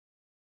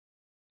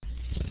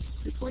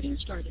Recording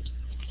started.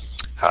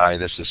 Hi,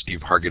 this is Steve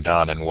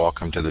Hargadon, and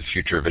welcome to the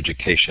Future of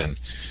Education.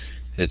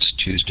 It's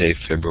Tuesday,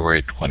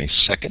 February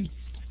 22nd,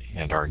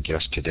 and our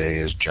guest today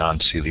is John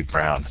Seeley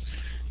Brown.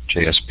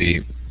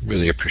 JSB,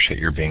 really appreciate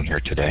your being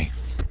here today.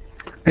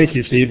 Thank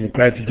you, Steve. I'm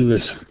glad to do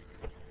this.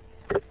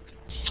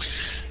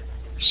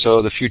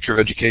 So the Future of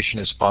Education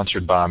is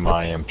sponsored by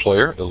my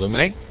employer,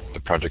 Illuminate. The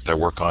project I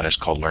work on is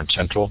called Learn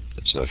Central.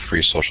 It's a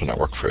free social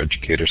network for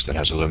educators that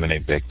has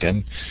Illuminate baked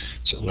in.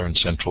 It's at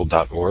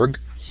learncentral.org.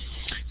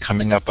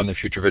 Coming up on the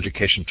Future of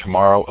Education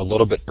tomorrow, a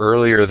little bit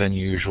earlier than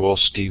usual,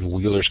 Steve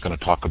Wheeler is going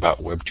to talk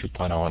about Web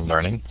 2.0 and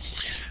learning.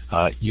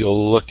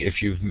 You'll look,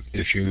 if you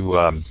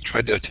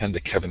tried to attend the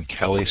Kevin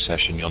Kelly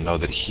session, you'll know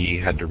that he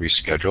had to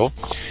reschedule,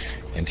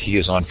 and he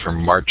is on for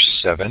March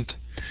 7th.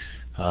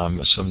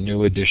 Some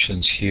new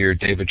additions here.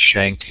 David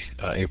Schenk,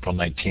 April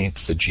 19th,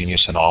 The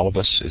Genius in All of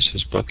Us is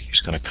his book.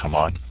 He's going to come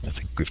on. I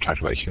think we've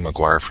talked about Hugh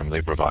McGuire from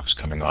LibriVox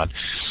coming on.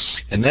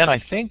 And then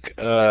I think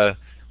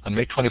on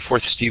May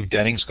 24th, Steve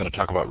Denning is going to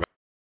talk about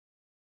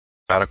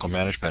radical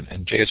management.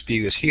 And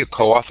JSB, is he a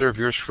co-author of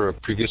yours for a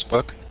previous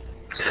book?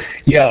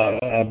 Yeah,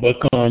 a book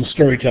on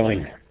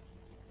storytelling.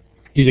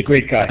 He's a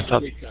great guy.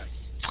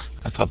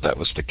 I thought that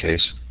was the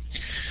case.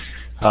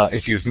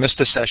 If you've missed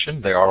a session,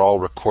 they are all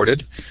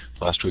recorded.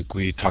 Last week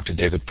we talked to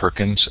David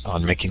Perkins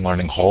on Making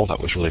Learning Whole.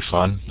 That was really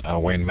fun.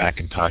 Wayne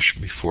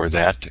McIntosh before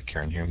that,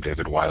 Karen Hume,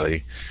 David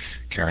Wiley,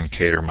 Karen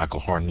Cater,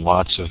 Michael Horn,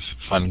 lots of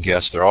fun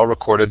guests. They're all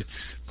recorded,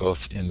 both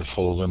in the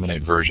full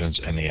Illuminate versions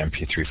and the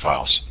MP3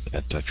 files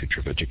at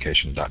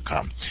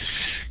futureofeducation.com.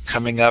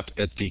 Coming up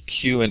at the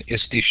Q and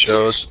ISTE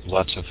shows,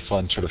 lots of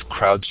fun sort of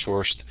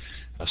crowdsourced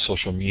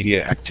social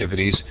media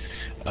activities.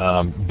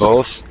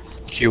 Both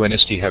Q and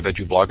ISTE have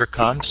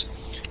EduBloggerCons.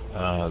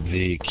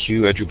 The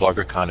Q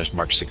EduBloggerCon is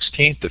March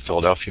 16th. The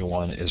Philadelphia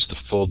one is the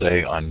full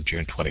day on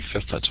June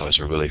 25th. That's always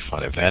a really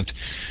fun event.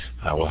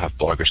 We'll have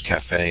Bloggers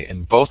Cafe,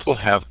 and both will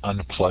have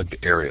unplugged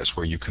areas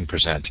where you can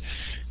present.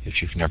 If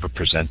you've never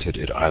presented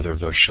at either of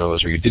those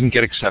shows or you didn't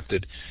get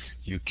accepted,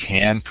 you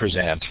can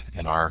present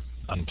in our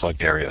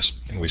unplugged areas,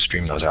 and we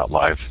stream those out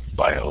live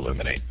via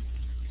Illuminate.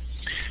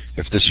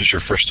 If this is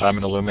your first time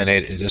in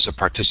Illuminate, it is a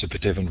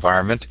participative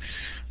environment.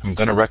 I'm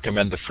going to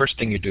recommend the first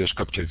thing you do is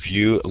go up to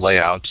View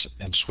Layouts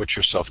and switch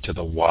yourself to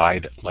the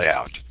wide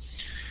layout.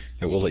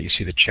 It will let you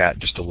see the chat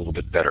just a little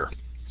bit better.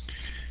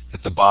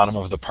 At the bottom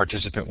of the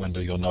participant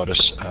window, you'll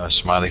notice a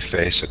smiley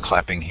face, a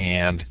clapping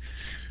hand,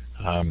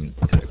 a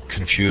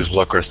confused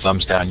look, or a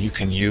thumbs down. You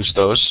can use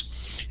those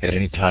at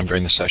any time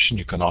during the session.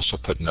 You can also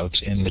put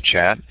notes in the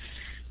chat.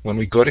 When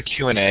we go to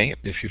Q&A,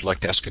 if you'd like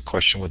to ask a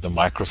question with the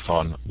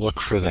microphone, look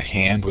for the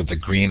hand with the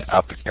green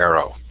up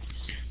arrow.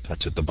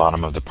 That's at the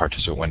bottom of the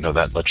participant window.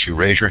 That lets you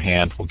raise your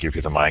hand. We'll give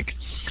you the mic,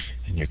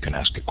 and you can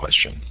ask a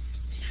question.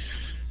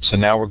 So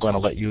now we're going to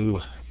let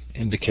you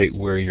indicate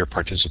where you're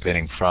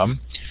participating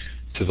from.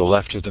 To the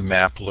left of the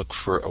map, look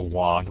for a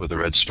wand with a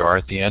red star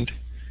at the end.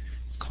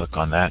 Click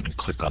on that and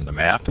click on the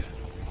map.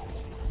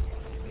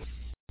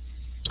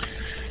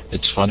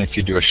 It's fun if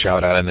you do a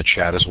shout out in the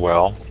chat as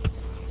well.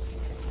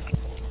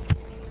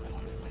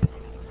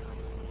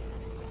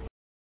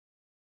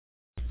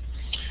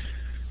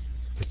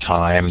 The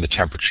time, the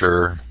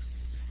temperature,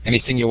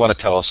 anything you want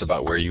to tell us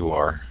about where you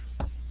are.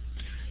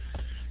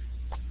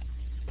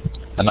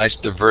 A nice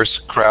diverse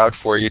crowd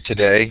for you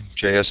today,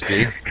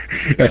 JSB.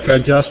 That's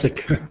fantastic.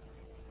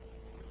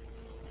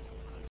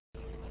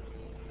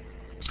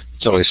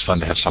 It's always fun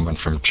to have someone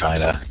from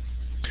China.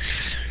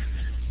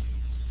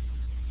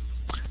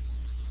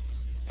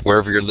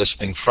 Wherever you're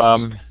listening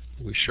from,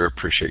 we sure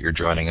appreciate your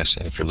joining us.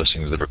 And if you're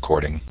listening to the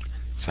recording,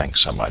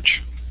 thanks so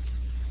much.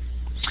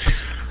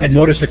 I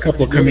noticed a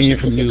couple coming in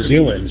from New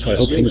Zealand, so I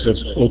hope things are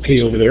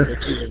okay over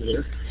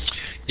there.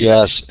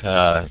 Yes,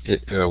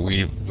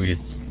 we've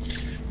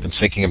been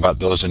thinking about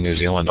those in New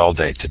Zealand all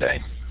day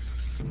today.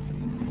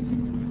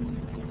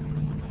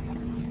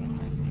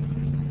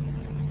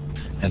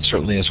 And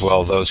certainly as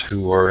well those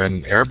who are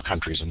in Arab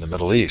countries in the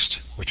Middle East,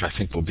 which I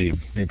think will be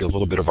maybe a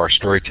little bit of our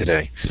story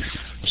today.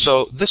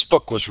 So this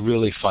book was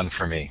really fun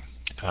for me.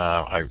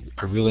 I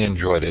really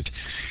enjoyed it.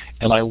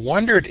 And I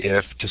wondered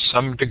if, to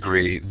some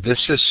degree, this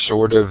is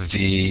sort of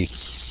the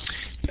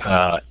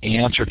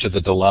answer to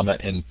the dilemma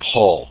in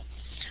Pull,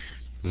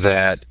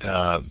 that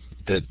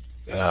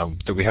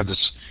we have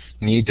this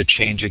need to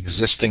change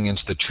existing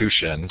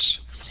institutions,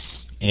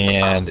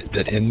 and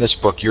that in this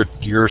book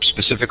you're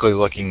specifically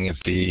looking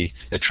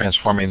at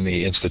transforming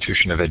the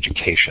institution of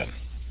education.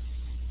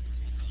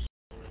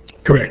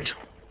 Correct.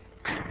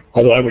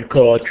 Although I would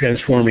call it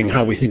transforming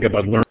how we think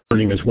about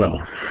learning as well.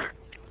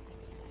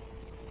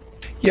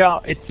 Yeah,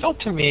 it felt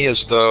to me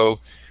as though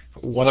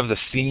one of the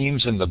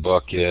themes in the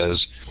book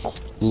is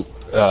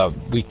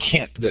we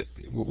can't.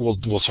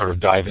 We'll sort of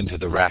dive into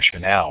the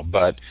rationale,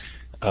 but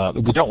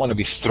we don't want to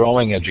be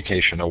throwing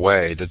education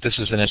away. That this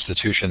is an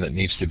institution that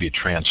needs to be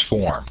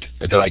transformed.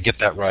 Did I get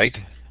that right?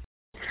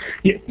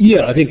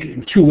 Yeah, I think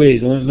in two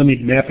ways. Let me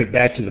map it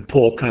back to the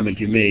Pull comment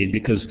you made,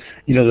 because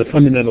the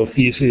fundamental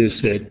thesis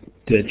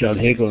that John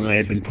Hagel and I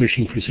have been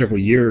pushing for several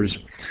years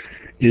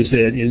is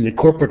that in the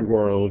corporate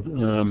world,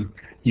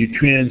 you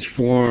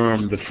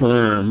transform the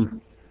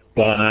firm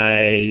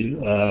by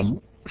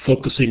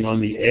focusing on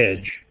the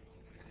edge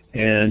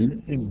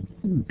and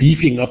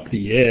beefing up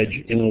the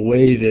edge in a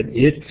way that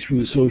it,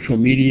 through social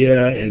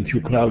media and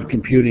through cloud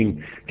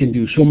computing, can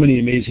do so many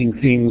amazing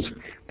things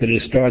that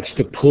it starts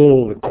to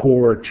pull the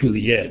core to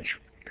the edge.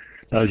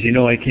 Now, as you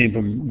know, I came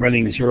from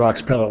running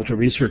Xerox Palo Alto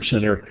Research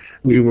Center.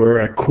 We were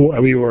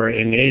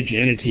an edge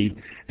entity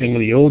in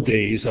the old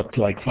days, up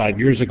to like 5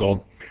 years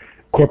ago.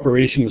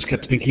 Corporations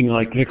kept thinking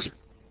like, let's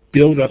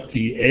build up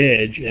the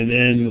edge and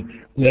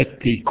then let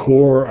the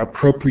core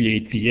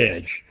appropriate the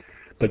edge.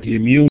 But the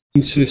immune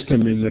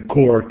system in the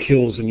core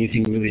kills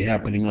anything really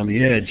happening on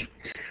the edge.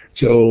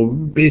 So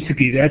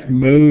basically that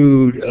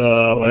mode,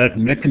 or that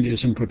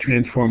mechanism for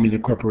transforming the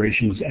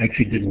corporations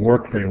actually didn't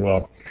work very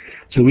well.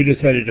 So we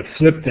decided to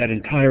flip that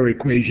entire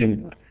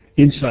equation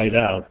inside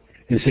out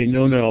and say,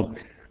 no,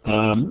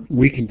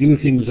 we can do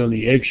things on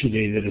the edge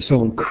today that are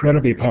so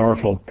incredibly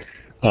powerful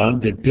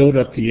that build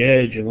up the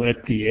edge and let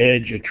the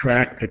edge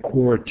attract the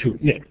core to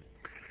it.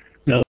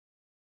 Now,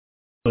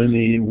 in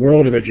the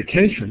world of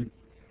education,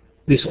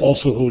 this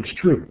also holds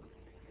true.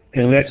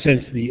 And in that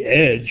sense, the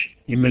edge,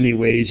 in many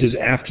ways, is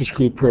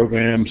after-school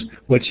programs,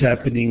 what's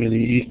happening in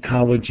the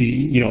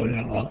ecology,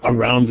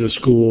 around the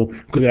school.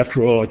 Because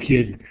after all, a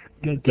kid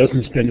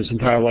doesn't spend his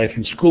entire life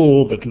in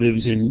school, but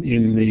lives in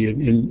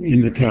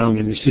the town,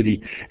 in the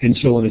city, and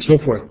so on and so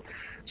forth.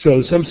 So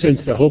in some sense,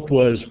 the hope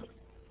was,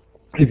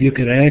 if you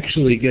could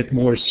actually get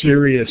more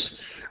serious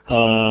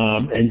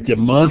and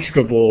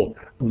demonstrable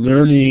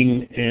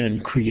learning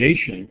and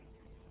creation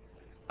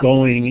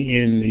going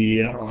in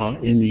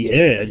the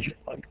edge,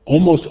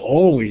 almost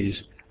always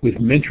with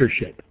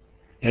mentorship.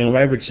 And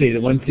I would say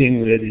the one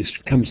thing that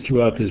comes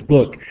throughout this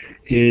book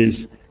is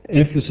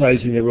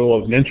emphasizing the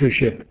role of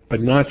mentorship,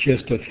 but not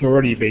just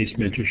authority-based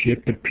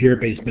mentorship, but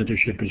peer-based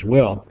mentorship as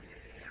well.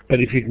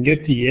 But if you can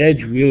get the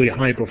edge really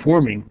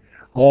high-performing,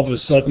 all of a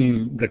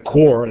sudden the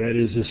core, that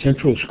is the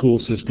central school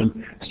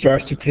system,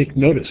 starts to take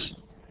notice.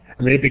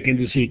 And they begin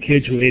to see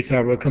kids who they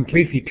thought were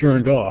completely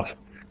turned off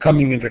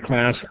coming into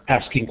class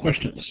asking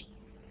questions.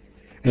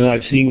 And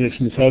I've seen this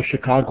in South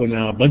Chicago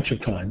now a bunch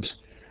of times,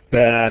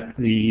 that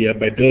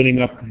by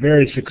building up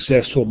very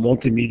successful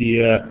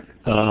multimedia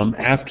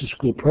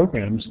after-school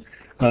programs,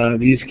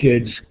 these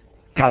kids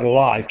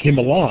came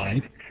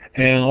alive,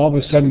 and all of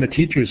a sudden the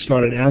teachers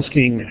started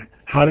asking,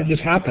 how did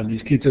this happen?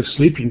 These kids are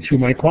sleeping through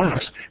my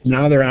class.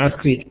 Now they're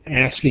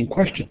asking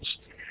questions.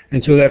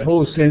 And so that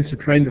whole sense of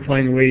trying to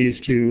find ways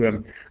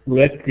to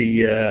let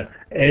the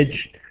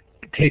edge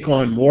take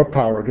on more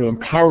power, to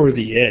empower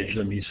the edge,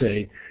 let me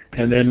say,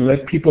 and then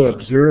let people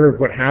observe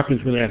what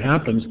happens when that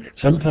happens,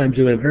 sometimes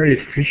in a very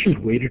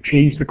efficient way to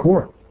change the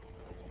core.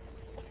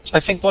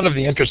 I think one of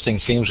the interesting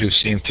themes we've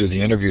seen through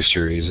the interview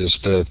series is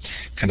the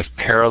kind of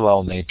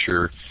parallel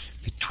nature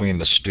between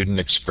the student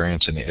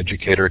experience and the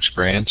educator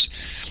experience.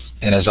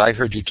 And as I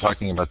heard you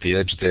talking about the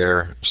edge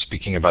there,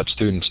 speaking about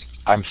students,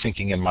 I'm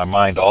thinking in my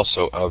mind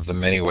also of the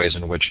many ways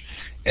in which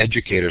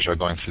educators are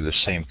going through the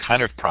same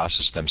kind of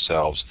process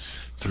themselves,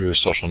 through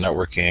social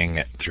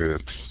networking, through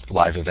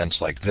live events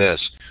like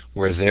this,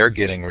 where they're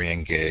getting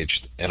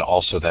re-engaged and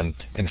also then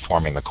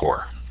informing the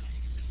core.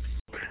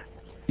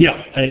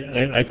 Yeah,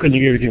 I couldn't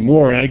agree with you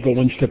more. I go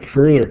one step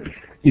further,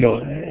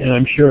 and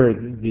I'm sure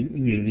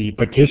the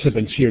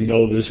participants here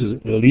know this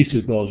at least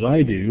as well as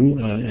I do,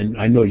 and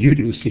I know you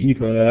do,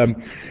 Steve,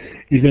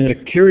 is in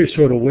a curious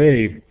sort of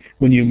way,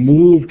 when you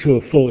move to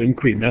a full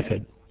inquiry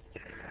method,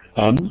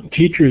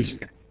 teachers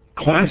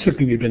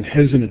classically have been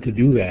hesitant to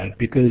do that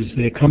because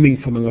they're coming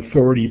from an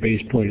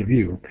authority-based point of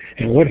view.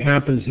 And what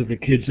happens if the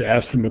kids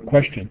ask them a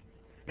question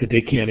that they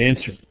can't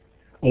answer?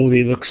 Oh,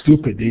 they look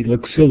stupid, they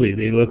look silly,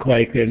 they look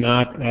like they're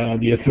not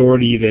the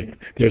authority that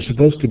they're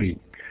supposed to be.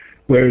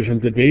 Whereas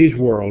in today's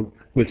world,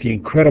 with the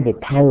incredible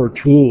power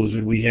tools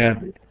that we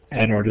have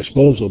at our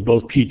disposal,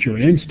 both teacher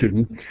and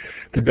student,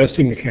 the best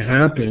thing that can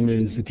happen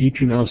is the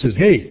teacher now says,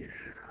 hey,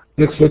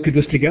 let's look at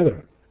this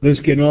together. Let's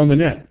get on the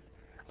net.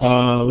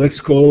 Let's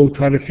go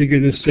try to figure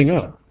this thing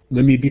out.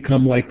 Let me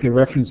become like the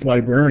reference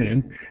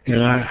librarian,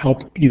 and I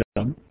help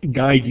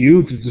guide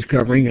you to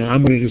discovering, and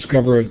I'm going to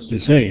discover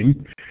the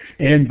same.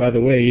 And by the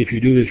way, if you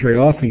do this very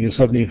often, you'll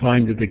suddenly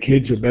find that the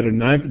kids are better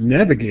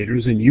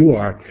navigators than you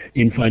are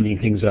in finding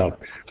things out.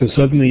 So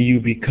suddenly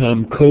you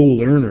become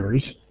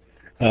co-learners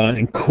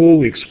and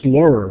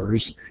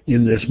co-explorers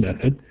in this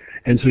method,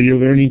 and so you're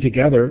learning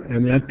together,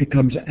 and that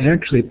becomes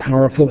actually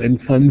powerful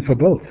and fun for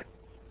both.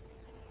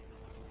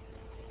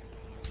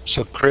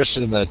 So Chris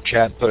in the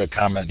chat put a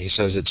comment. He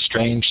says, it's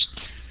strange.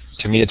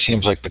 To me, it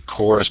seems like the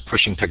core is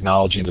pushing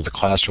technology into the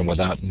classroom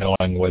without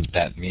knowing what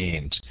that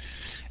means.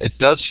 It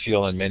does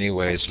feel in many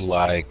ways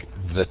like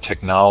the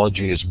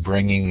technology is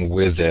bringing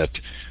with it,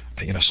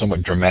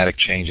 somewhat dramatic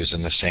changes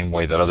in the same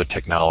way that other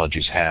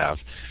technologies have.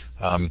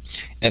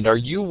 And are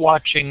you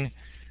watching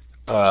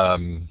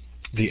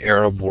the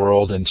Arab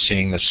world and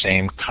seeing the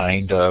same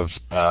kind of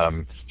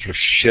sort of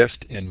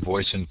shift in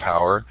voice and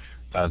power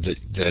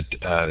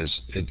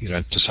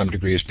that to some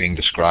degree is being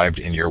described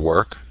in your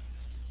work?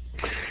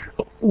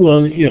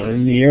 Well,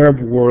 in the Arab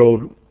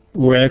world,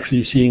 we're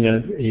actually seeing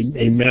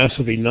a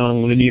massively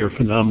nonlinear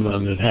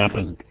phenomenon that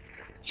happened.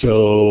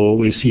 So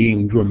we're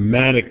seeing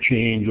dramatic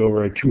change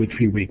over a 2 or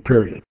 3 week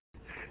period.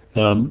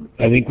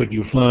 I think what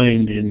you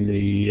find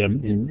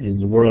in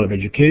the world of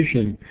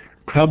education,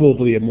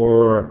 probably a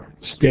more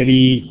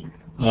steady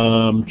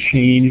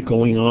change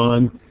going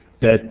on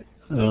that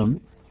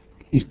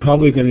is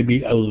probably going to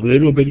be a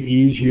little bit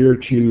easier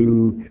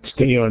to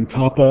stay on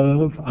top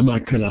of. I'm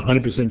not kind of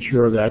 100%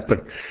 sure of that,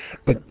 but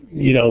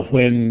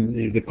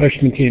when the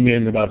question came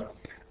in about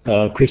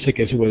Chris, I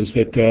guess it was,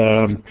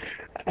 that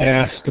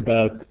asked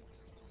about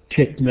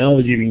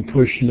technology being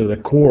pushed into the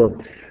core.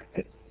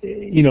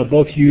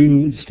 Both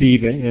you,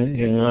 Steve,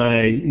 and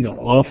I,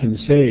 often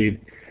say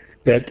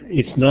that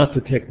it's not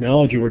the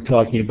technology we're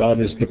talking about,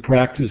 it's the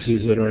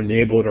practices that are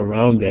enabled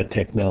around that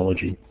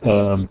technology.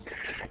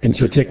 And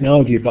so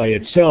technology by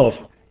itself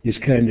is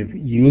kind of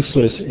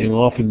useless and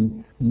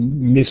often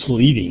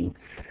misleading.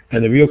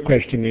 And the real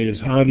question is,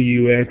 how do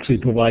you actually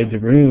provide the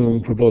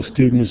room for both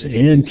students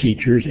and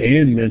teachers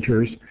and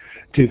mentors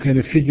to kind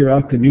of figure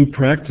out the new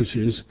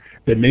practices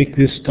that make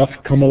this stuff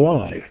come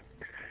alive?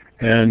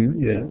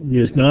 And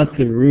there's not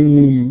the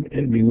room.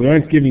 I mean, we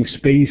aren't giving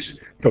space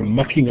for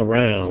mucking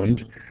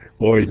around,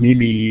 or as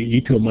Mimi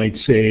Ito might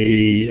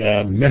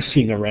say,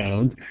 messing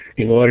around,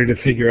 in order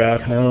to figure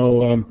out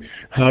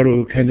how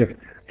to kind of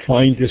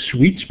find the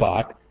sweet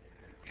spot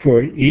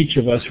for each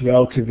of us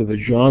relative to the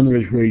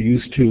genres we're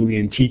used to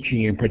in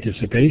teaching and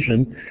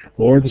participation,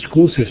 or the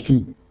school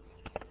system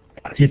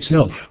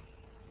itself.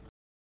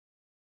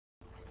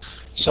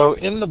 So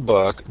in the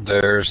book,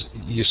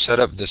 you set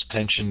up this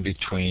tension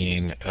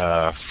between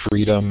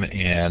freedom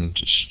and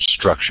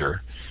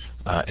structure,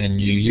 and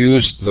you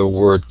use the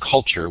word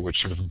culture, which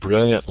sort of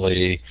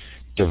brilliantly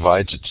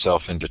divides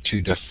itself into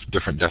two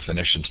different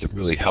definitions that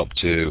really help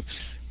to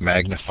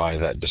magnify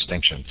that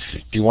distinction.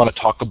 Do you want to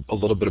talk a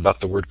little bit about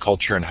the word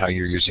culture and how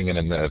you're using it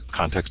in the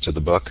context of the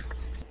book?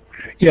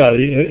 Yeah,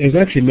 it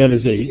was actually meant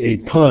as a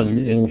pun.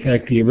 In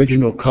fact, the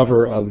original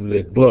cover of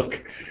the book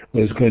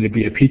was going to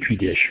be a petri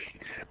dish,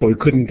 but we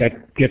couldn't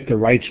get the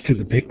rights to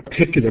the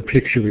particular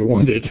picture we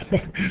wanted.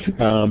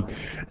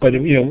 But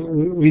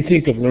we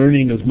think of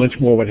learning as much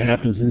more what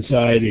happens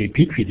inside a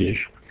petri dish,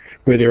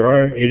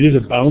 where it is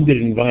a bounded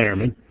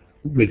environment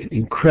with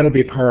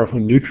incredibly powerful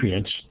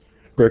nutrients,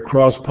 where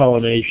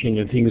cross-pollination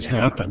and things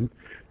happen,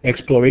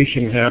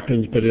 exploration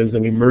happens, but as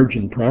an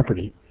emergent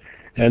property,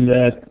 and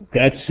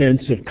that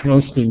sense of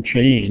constant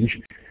change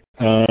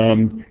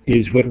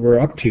is what we're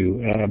up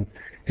to.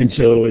 And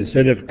so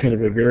instead of kind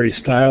of a very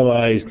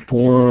stylized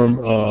form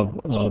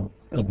of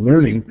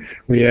learning,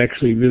 we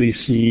actually really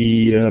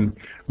see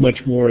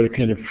much more the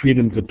kind of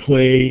freedom to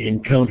play,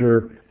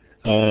 encounter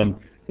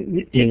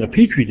in a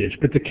petri dish.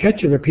 But the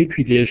catch of a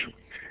petri dish,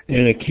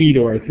 and a key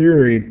to our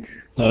theory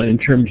in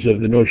terms of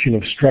the notion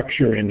of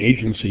structure and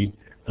agency,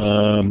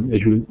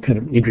 as you kind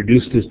of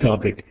introduced this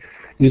topic,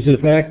 is the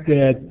fact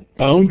that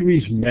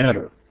boundaries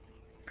matter.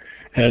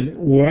 And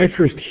where I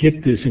first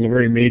hit this in a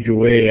very major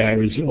way, I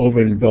was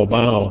over in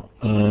Bilbao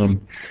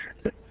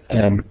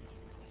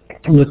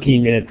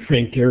looking at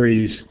Frank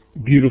Gehry's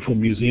beautiful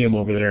museum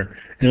over there,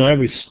 and I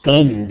was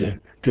stunned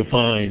to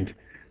find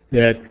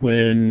that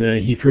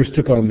when he first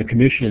took on the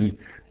commission,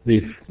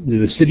 the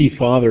city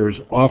fathers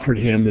offered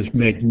him this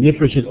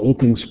magnificent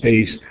open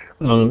space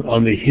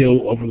on the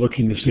hill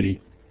overlooking the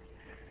city.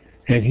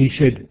 And he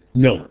said,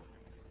 no,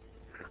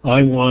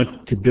 I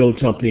want to build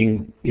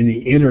something in the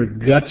inner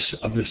guts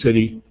of the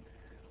city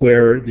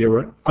where there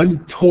were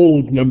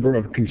untold number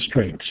of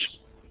constraints.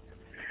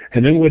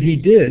 And then what he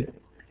did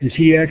is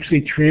he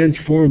actually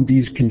transformed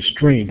these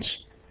constraints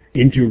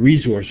into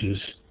resources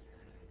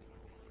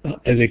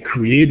as a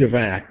creative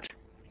act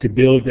to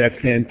build that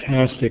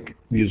fantastic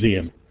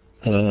museum.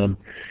 And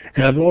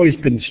I've always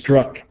been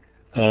struck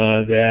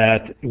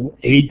that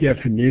a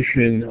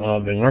definition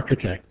of an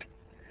architect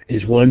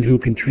is one who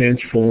can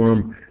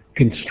transform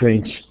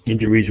constraints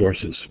into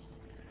resources.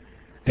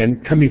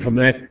 And coming from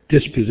that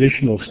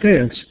dispositional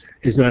stance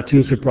is not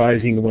too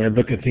surprising when I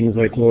look at things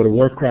like World of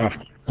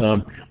Warcraft.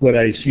 What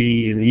I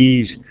see in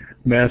these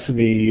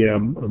massively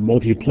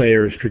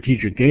multiplayer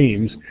strategic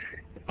games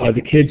are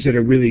the kids that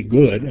are really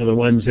good are the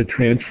ones that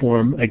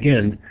transform,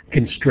 again,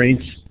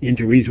 constraints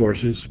into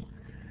resources,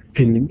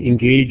 can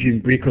engage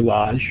in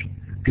bricolage,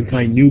 can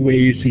find new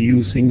ways to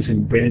use things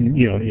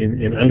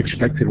in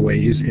unexpected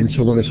ways, and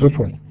so on and so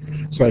forth.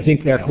 So I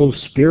think that whole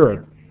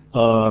spirit,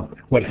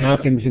 what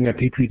happens in a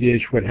petri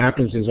dish, what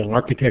happens as an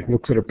architect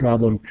looks at a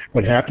problem,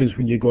 what happens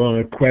when you go on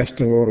a quest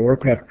in World of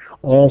Warcraft,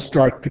 all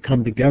start to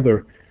come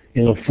together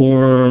in a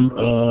form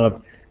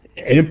of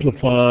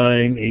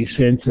amplifying a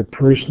sense of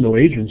personal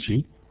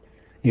agency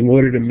in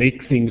order to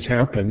make things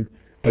happen,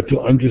 but to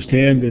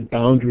understand that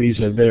boundaries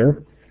are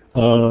there,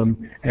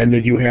 and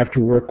that you have to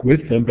work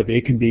with them, but they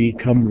can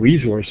become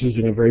resources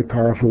in a very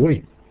powerful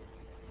way.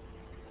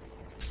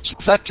 So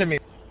that to me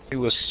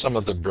was some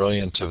of the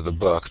brilliance of the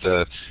book.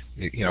 The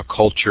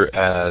culture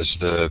as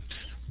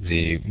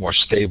the more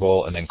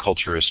stable, and then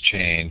culture as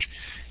change,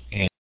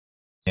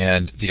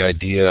 and the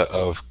idea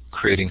of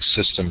creating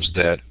systems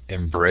that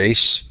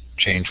embrace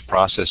change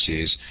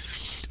processes,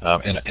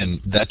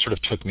 and that sort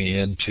of took me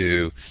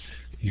into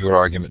your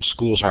argument.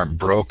 Schools aren't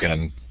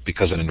broken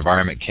because an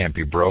environment can't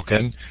be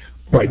broken.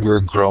 Right. We're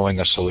growing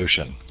a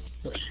solution.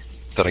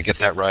 Did I get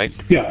that right?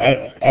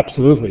 Yeah,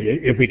 absolutely.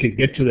 If we could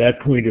get to that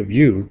point of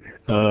view,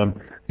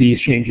 these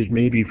changes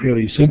may be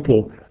fairly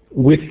simple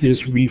with this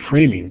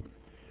reframing.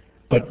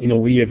 But,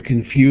 we have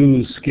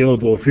confused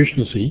scalable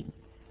efficiency,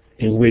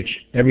 in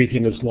which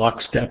everything is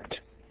lockstepped,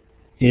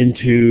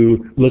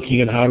 into looking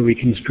at how do we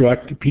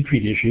construct petri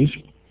dishes,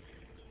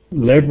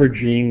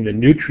 leveraging the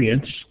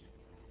nutrients,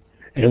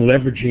 and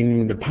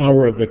leveraging the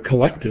power of the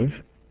collective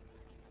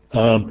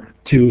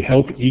to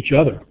help each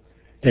other.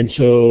 And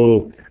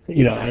so,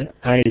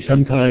 I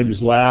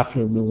sometimes laugh,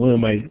 and one of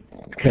my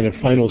kind of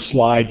final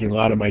slides in a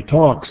lot of my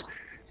talks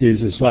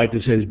is a slide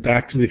that says,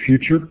 "Back to the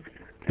Future,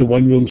 the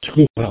one-room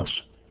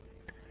schoolhouse."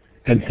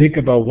 And think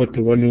about what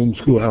the one-room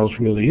schoolhouse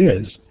really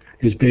is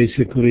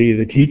basically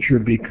the teacher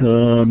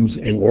becomes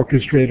an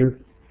orchestrator,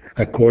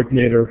 a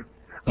coordinator,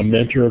 a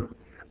mentor,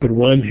 but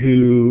one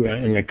who,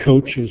 and a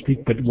coach, so to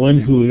speak, but one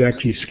who is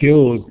actually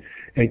skilled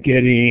at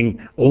getting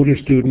older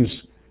students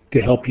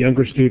to help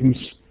younger students,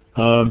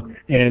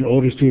 and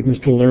older students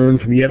to learn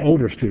from yet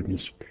older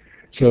students.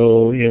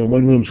 So,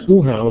 one-room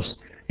schoolhouse,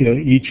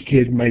 each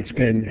kid might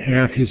spend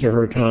half his or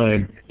her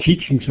time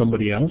teaching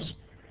somebody else,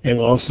 and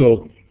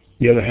also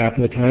the other half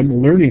of the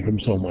time learning from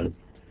someone.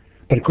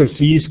 But of course,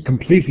 these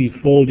completely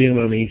fold in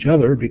on each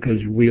other,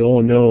 because we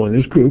all know in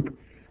this group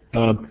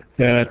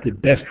that the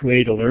best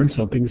way to learn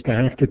something is to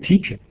have to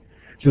teach it.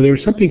 So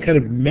there's something kind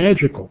of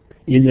magical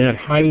in that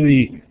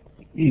highly,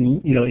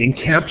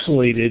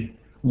 encapsulated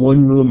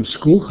one-room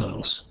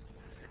schoolhouse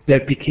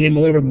that became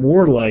a little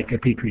more like a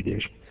petri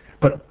dish.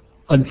 But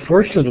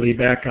unfortunately,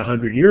 back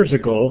 100 years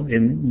ago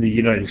in the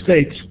United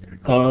States,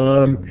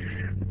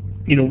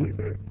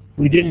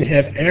 we didn't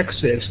have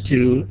access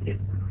to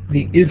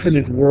the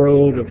infinite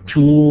world of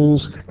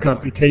tools,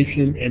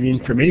 computation, and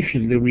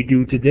information that we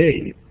do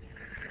today.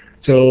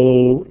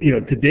 So,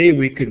 today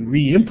we could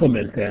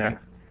re-implement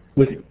that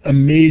with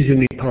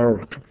amazingly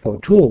powerful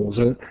tools.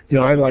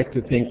 I like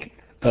to think,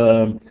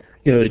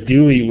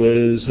 Dewey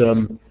was,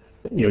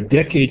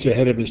 decades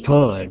ahead of his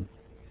time.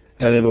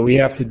 And then what we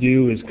have to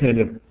do is kind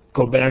of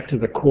go back to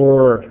the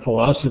core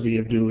philosophy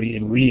of Dewey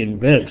and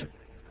reinvent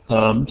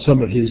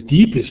some of his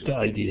deepest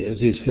ideas,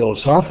 his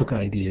philosophical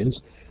ideas,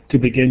 to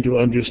begin to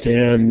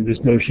understand this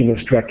notion of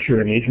structure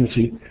and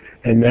agency,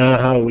 and now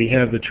how we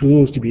have the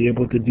tools to be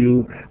able to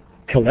do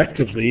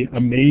collectively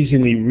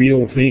amazingly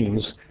real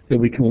things that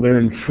we can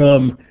learn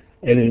from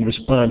and in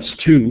response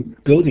to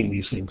building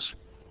these things.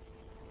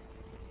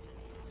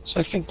 So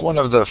I think one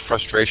of the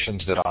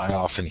frustrations that I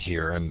often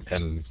hear,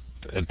 and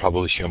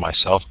probably share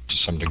myself to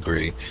some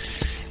degree,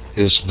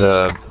 is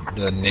the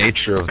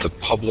nature of the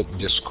public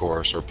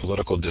discourse or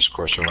political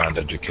discourse around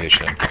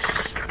education,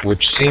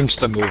 which seems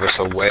to move us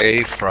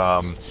away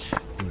from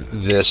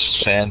this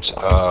sense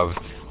of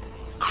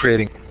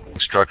creating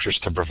structures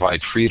to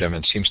provide freedom,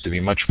 and seems to be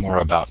much more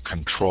about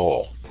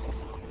control.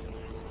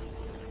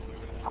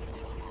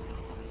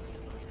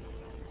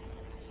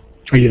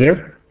 Are you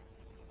there?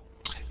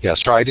 Yeah,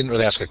 sorry, I didn't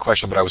really ask a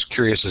question, but I was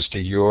curious as to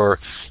your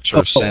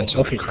sort of sense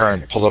of the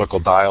current political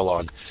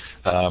dialogue.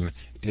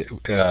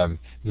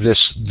 This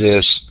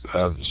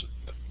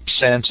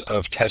sense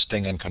of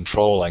testing and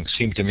controlling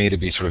seemed to me to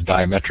be sort of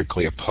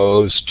diametrically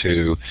opposed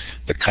to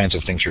the kinds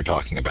of things you're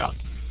talking about.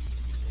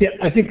 Yeah,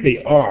 I think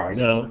they are.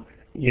 Now,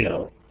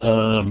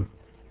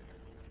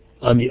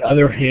 on the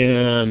other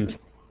hand,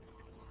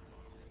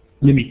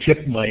 let me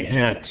tip my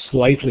hat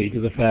slightly to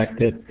the fact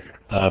that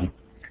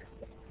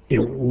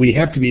we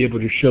have to be able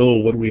to show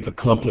what we've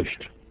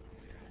accomplished.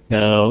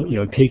 Now,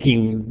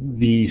 taking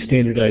the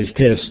standardized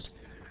test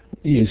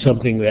is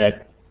something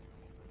that,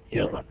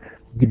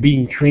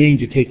 being trained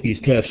to take these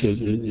tests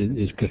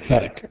is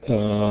pathetic.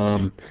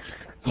 And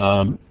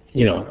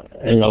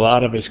a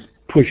lot of us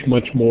push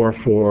much more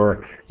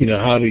for,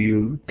 how do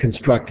you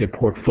construct a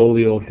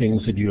portfolio of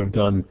things that you have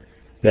done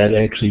that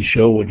actually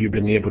show what you've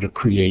been able to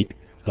create.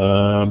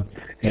 And,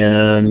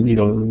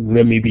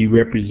 let me be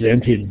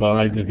represented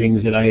by the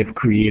things that I have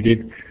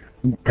created,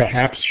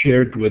 perhaps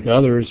shared with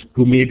others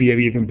who maybe have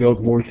even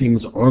built more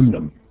things on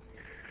them.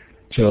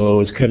 So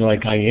it's kind of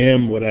like I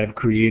am what I've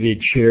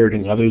created, shared,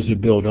 and others have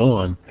built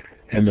on.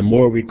 And the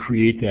more we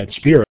create that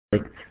spirit,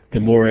 the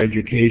more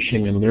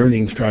education and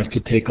learning starts to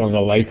take on a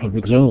life of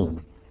its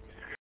own.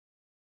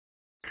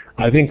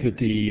 I think that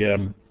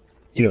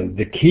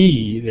the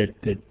key that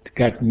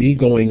got me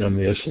going on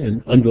this,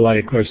 and underlie,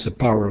 of course, the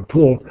power of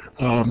pull,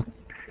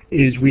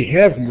 is we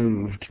have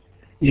moved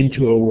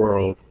into a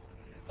world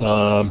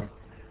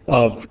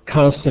of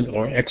constant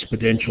or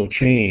exponential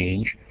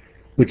change,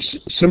 which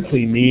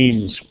simply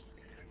means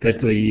that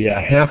the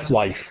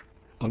half-life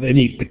of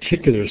any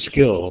particular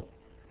skill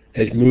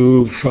has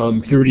moved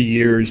from 30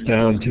 years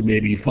down to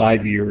maybe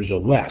 5 years or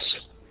less.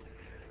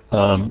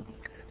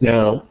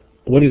 Now,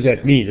 what does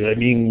that mean? Does that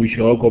mean we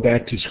should all go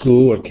back to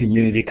school or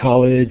community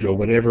college or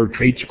whatever,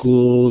 trade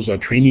schools or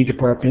training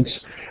departments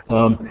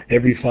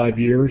every 5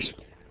 years?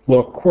 Well,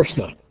 of course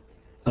not.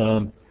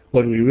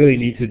 What we really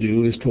need to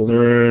do is to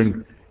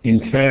learn,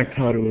 in fact,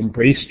 how to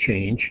embrace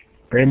change,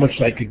 very much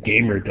like a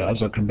gamer does.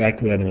 I'll come back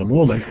to that in a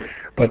moment.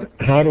 But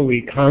how do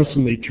we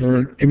constantly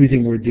turn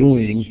everything we're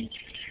doing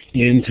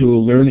into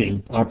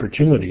learning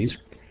opportunities?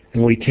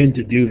 And we tend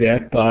to do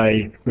that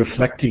by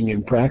reflecting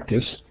in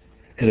practice.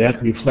 And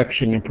that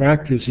reflection and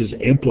practice is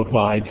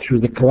amplified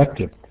through the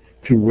collective,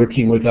 through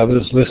working with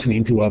others,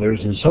 listening to others,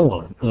 and so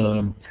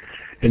on.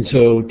 And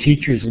so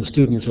teachers and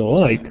students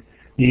alike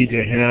need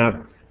to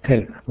have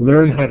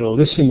learn how to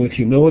listen with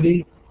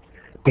humility,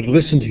 but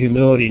listen to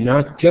humility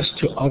not just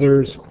to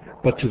others,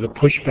 but to the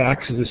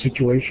pushbacks of the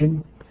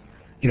situation.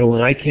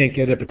 When I can't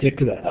get a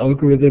particular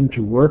algorithm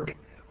to work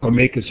or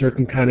make a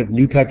certain kind of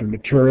new type of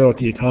material at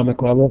the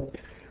atomic level,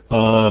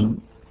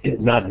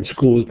 not in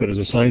schools, but as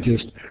a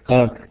scientist,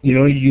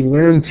 you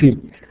learn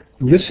to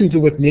listen to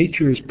what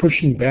nature is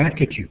pushing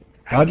back at you.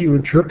 How do you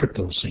interpret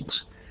those things?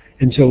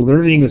 And so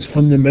learning is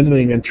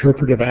fundamentally an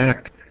interpretive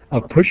act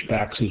of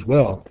pushbacks as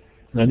well.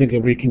 And I think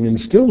if we can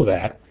instill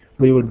that,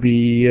 we would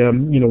be,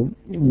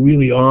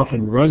 really off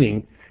and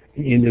running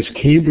in this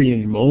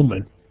Cambrian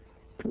moment,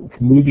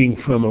 moving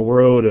from a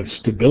world of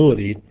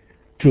stability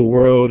to a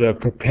world of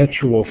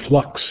perpetual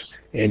flux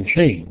and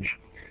change.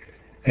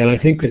 And I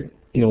think that,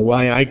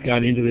 why I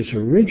got into this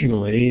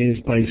originally is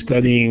by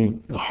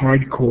studying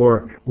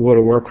hardcore World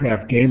of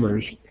Warcraft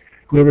gamers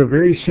who have a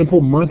very simple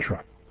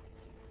mantra.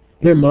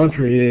 Their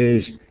mantra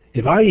is,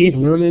 if I ain't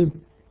learning,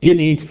 it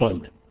ain't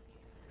fun.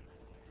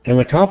 And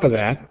on top of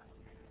that,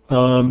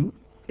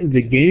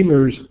 the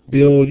gamers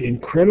build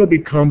incredibly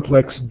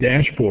complex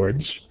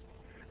dashboards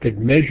that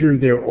measure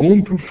their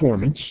own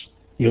performance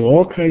in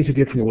all kinds of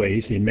different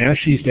ways. They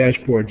mash these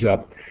dashboards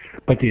up,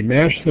 but they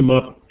mash them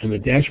up, and the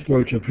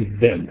dashboards are for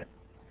them.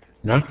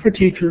 Not for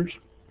teachers,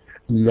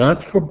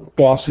 not for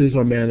bosses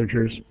or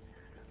managers,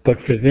 but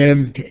for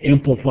them to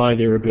amplify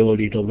their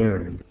ability to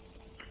learn.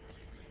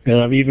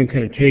 And I've even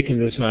taken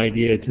this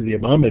idea to the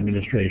Obama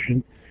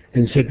administration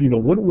and said,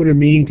 what would it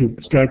mean to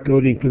start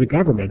building for the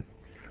government?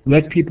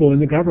 Let people in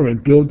the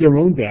government build their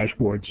own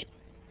dashboards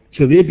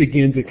so they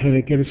begin to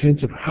get a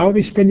sense of how are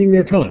they spending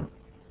their time?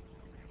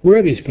 Where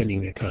are they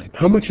spending their time?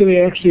 How much are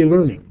they actually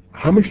learning?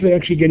 How much are they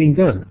actually getting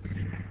done?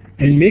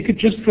 And make it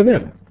just for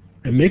them,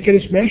 and make it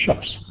as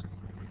mashups.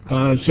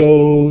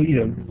 So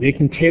they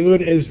can tailor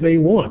it as they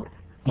want.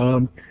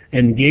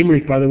 And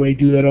gamers, by the way,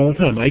 do that all the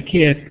time. I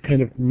can't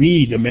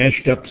read a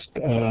mashed up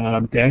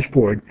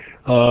dashboard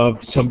of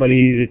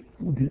somebody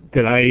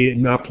that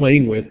I'm not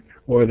playing with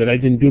or that I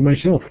didn't do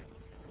myself.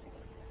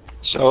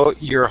 So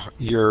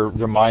you're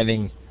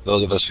reminding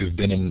those of us who've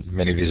been in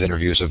many of these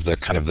interviews of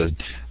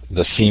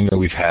the theme that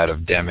we've had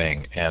of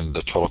Deming and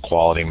the total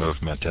quality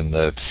movement and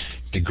the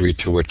degree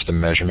to which the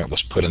measurement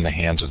was put in the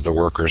hands of the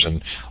workers,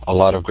 and a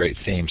lot of great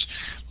themes.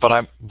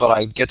 But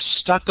I get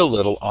stuck a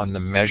little on the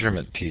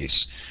measurement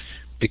piece,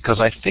 because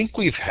I think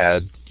we've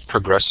had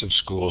progressive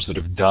schools that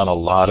have done a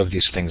lot of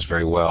these things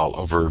very well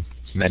over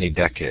many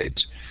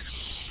decades.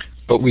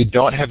 But we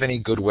don't have any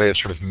good way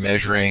of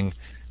measuring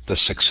the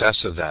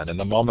success of that. And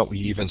the moment we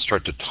even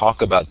start to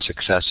talk about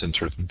success in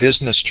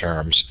business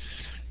terms,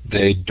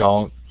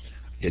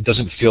 it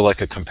doesn't feel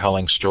like a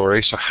compelling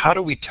story. So how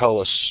do we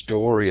tell a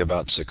story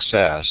about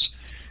success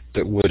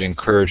that would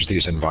encourage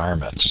these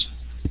environments?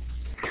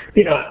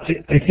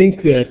 I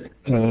think that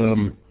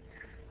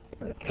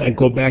I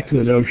go back to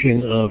the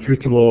notion of,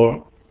 first of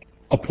all,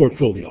 a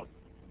portfolio.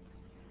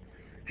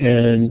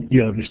 And,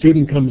 if a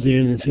student comes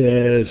in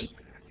and says,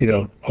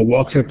 or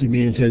walks up to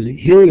me and says,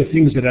 here are the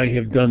things that I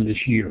have done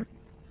this year.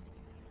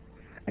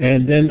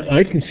 And then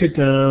I can sit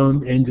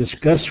down and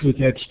discuss with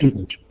that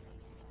student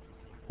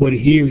what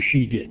he or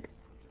she did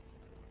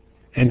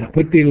and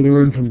what they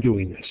learned from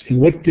doing this and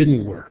what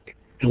didn't work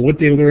and what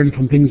they learned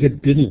from things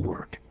that didn't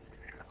work.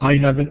 I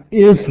have an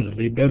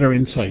infinitely better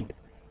insight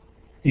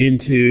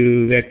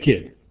into that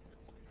kid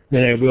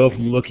than I will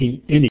from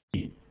looking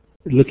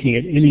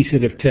at any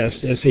set of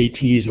tests,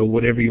 SATs, or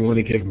whatever you want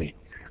to give me.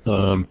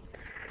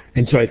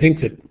 And so I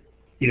think that,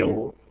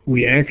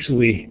 we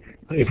actually,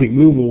 if we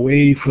move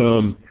away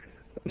from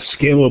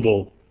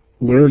scalable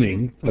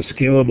learning, a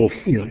scalable,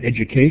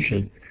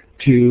 education,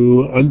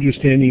 to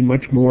understanding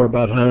much more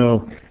about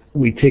how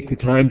we take the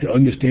time to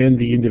understand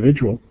the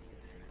individual,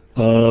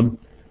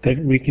 that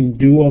we can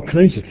do all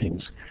kinds of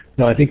things.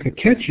 Now, I think the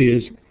catch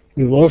is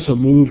we've also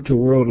moved to a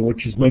world in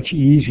which is much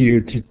easier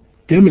to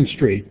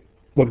demonstrate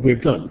what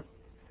we've done,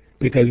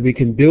 because we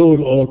can build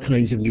all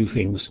kinds of new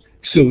things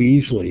so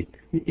easily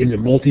in the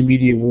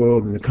multimedia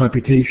world, in the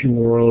computation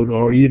world,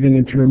 or even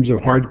in terms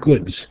of hard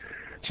goods.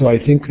 So I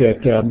think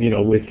that,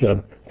 with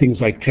things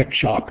like Tech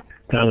Shop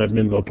down at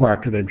Menlo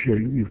Park that I'm sure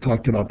you've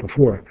talked about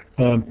before.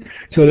 So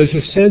there's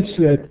a sense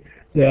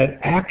that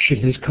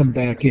action has come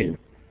back in.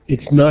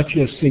 It's not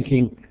just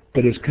thinking,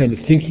 but as kind of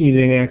thinking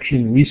in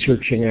action,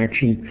 researching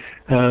action,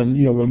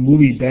 we're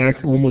moving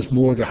back almost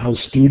more to how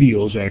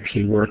studios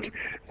actually work,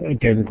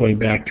 again, going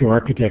back to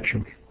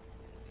architecture.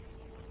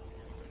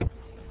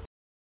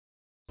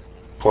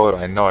 Quote,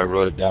 I know I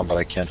wrote it down, but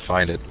I can't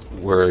find it,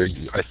 where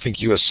I think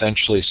you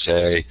essentially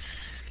say,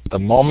 the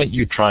moment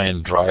you try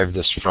and drive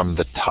this from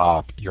the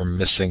top, you're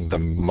missing the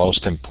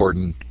most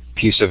important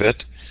piece of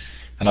it.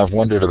 And I've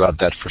wondered about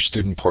that for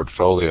student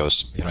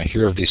portfolios. I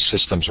hear of these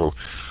systems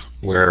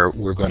where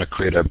we're going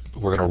to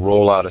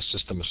roll out a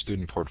system of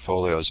student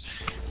portfolios,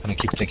 and I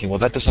keep thinking, well,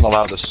 that doesn't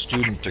allow the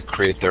student to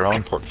create their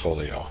own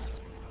portfolio.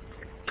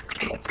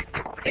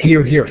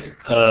 Here,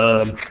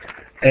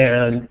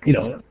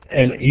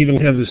 and even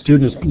have the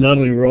students not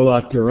only roll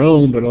out their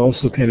own, but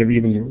also kind of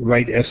even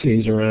write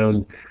essays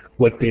around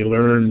what they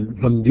learn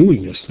from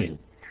doing this thing.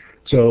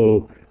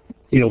 So,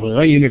 when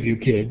I interview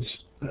kids,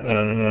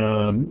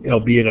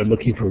 albeit I'm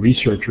looking for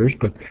researchers,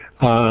 but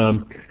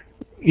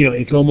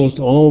it's almost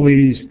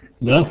always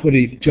not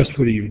just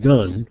what you've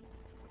done,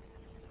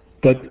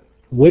 but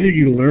what did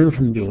you learn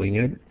from doing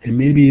it, and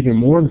maybe even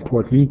more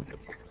important,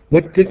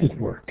 what didn't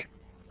work,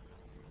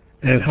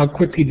 and how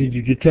quickly did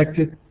you detect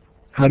it?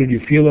 How did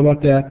you feel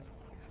about that?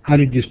 How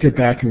did you step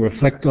back and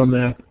reflect on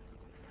that?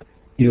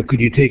 Could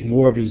you take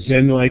more of a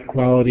Zen-like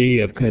quality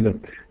of kind of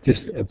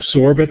just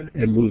absorb it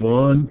and move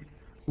on,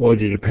 or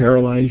did it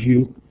paralyze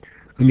you?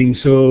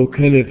 So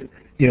kind of,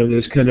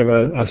 there's kind of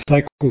a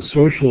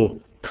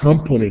psychosocial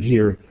component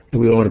here that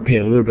we want to pay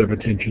a little bit of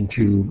attention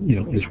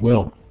to, as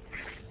well.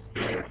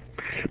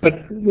 But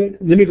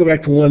let me go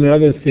back to one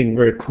other thing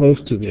very close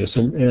to this,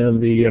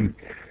 and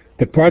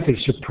the part that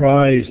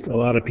surprised a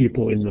lot of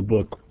people in the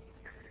book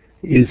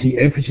is the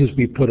emphasis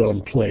we put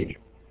on play.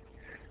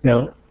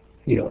 Now,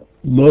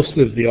 most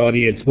of the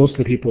audience, most of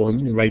the people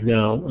right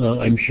now,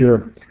 I'm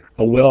sure,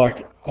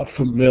 are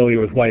familiar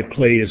with why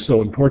play is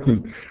so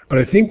important. But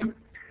I think,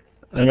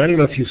 and I don't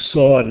know if you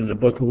saw it in the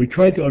book, but we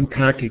tried to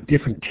unpack a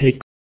different take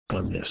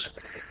on this.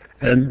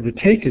 And the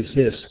take is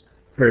this,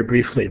 very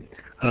briefly.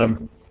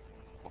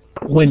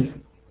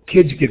 When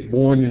kids get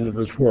born into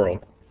this world,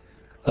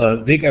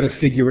 they got to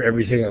figure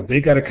everything out. They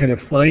got to kind of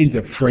find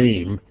a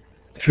frame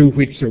through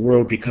which the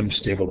world becomes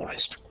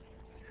stabilized.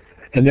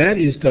 And that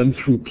is done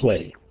through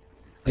play,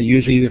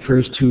 usually the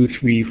first 2,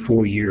 3,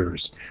 4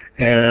 years.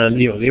 And,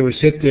 they would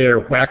sit there,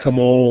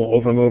 whack-a-mole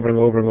over and over and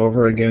over and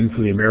over again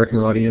for the American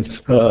audience,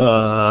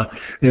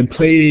 and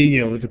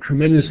play, with a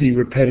tremendously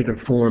repetitive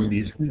form,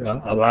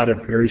 a lot of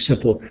very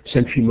simple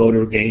sensory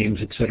motor games,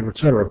 et cetera, et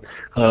cetera.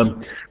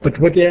 But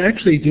what they're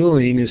actually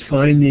doing is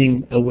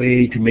finding a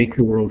way to make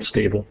the world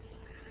stable,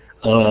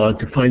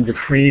 to find the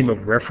frame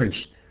of reference.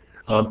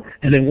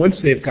 And then once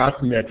they've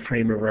gotten that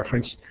frame of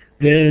reference,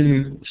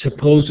 then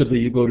supposedly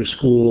you go to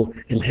school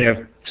and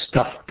have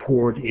stuff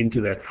poured into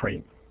that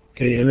frame.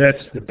 Okay, and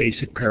that's the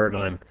basic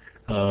paradigm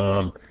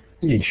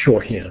in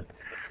shorthand.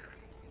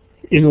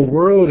 In a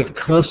world of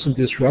constant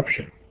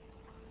disruption,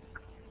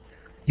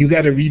 you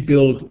got to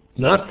rebuild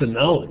not the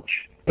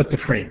knowledge, but the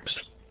frames.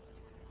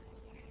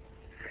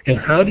 And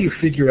how do you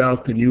figure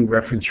out the new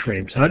reference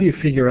frames? How do you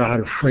figure out how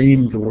to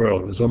frame the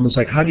world? It's almost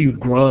like, how do you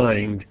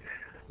grind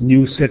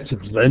new sets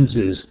of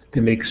lenses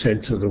to make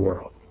sense of the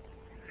world?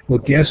 Well,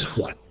 guess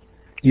what?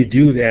 You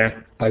do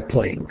that by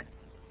playing.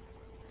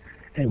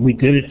 And we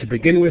did it to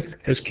begin with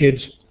as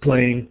kids,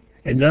 playing,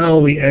 and now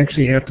we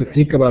actually have to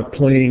think about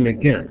playing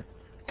again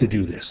to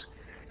do this.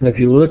 And if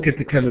you look at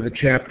the kind of the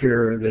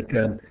chapter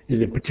that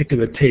is a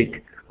particular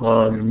take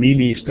on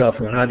Mimi stuff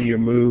and how do you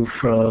move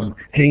from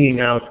hanging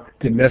out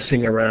to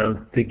messing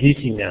around to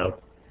geeking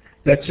out,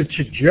 that's a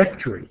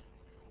trajectory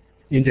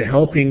into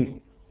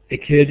helping a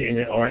kid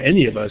or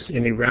any of us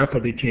in a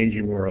rapidly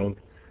changing world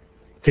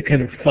to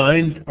kind of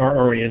find our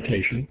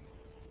orientation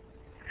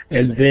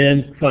and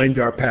then find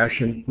our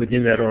passion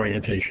within that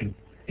orientation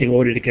in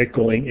order to get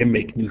going and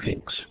make new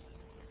things.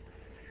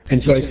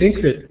 And so I think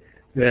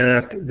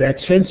that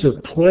sense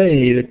of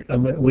play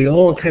that we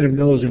all kind of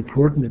know is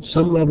important at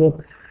some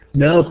level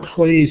now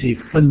plays a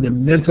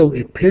fundamental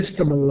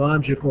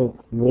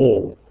epistemological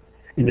role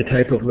in the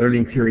type of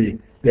learning theory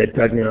that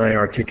Doug and I are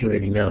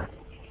articulating now.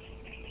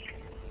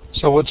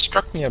 So what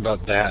struck me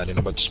about that,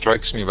 and what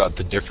strikes me about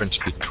the difference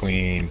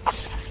between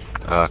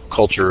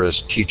culture as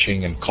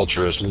teaching and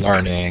culture as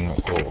learning,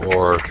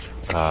 or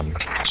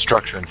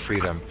structure and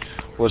freedom,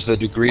 was the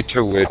degree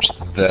to which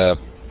the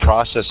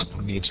process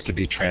needs to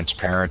be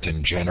transparent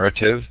and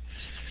generative.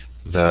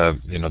 The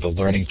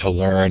learning to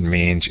learn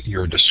means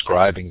you're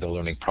describing the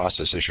learning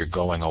process as you're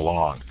going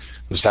along.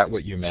 Was that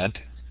what you meant?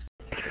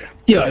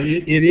 Yeah,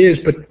 it is.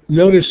 But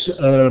notice,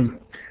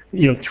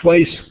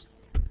 twice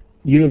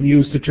you have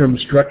used the term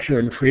structure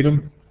and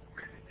freedom,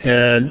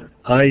 and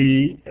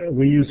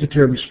we use the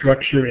term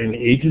structure and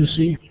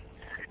agency.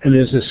 And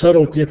there's a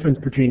subtle difference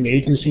between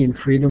agency and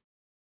freedom.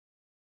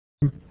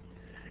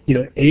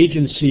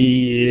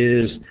 Agency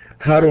is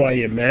how do I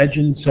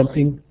imagine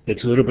something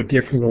that's a little bit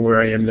different from where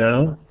I am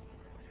now,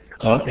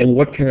 and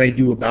what can I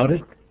do about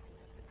it?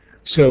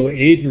 So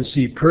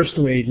agency,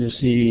 personal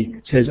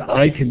agency, says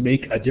I can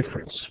make a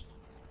difference.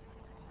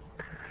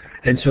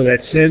 And so that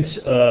sense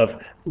of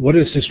what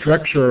is the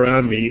structure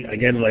around me,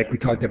 again, like we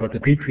talked about the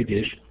Petri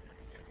dish,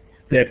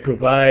 that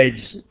provides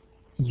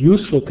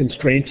useful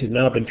constraints that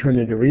now have been turned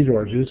into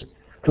resources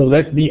to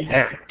let me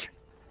act,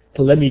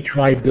 to let me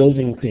try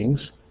building things,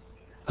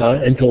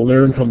 and to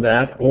learn from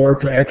that, or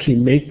to actually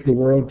make the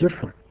world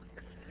different.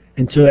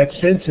 And so that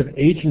sense of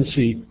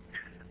agency,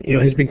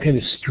 has been kind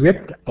of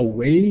stripped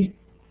away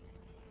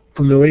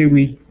from the way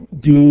we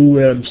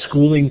do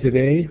schooling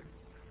today.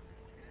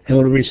 And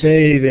when we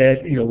say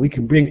that, we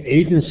can bring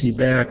agency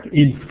back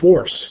in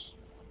force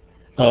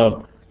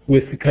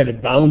with the kind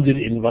of bounded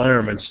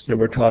environments that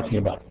we're talking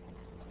about.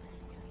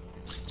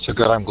 So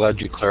good. I'm glad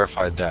you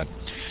clarified that.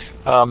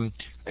 I'd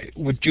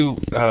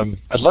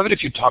love it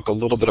if you talk a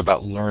little bit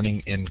about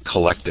learning in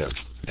collective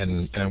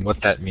and what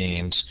that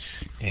means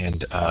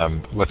and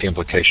what the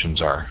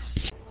implications are.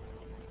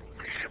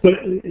 Well,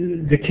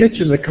 the catch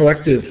in the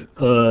collective,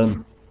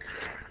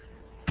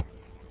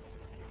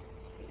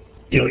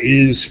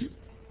 is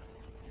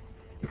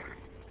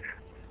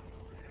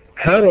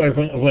how do I,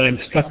 when I'm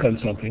stuck on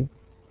something,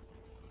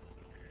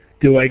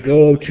 do I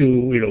go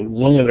to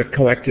one of the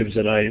collectives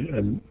that I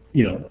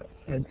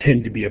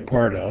tend to be a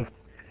part of,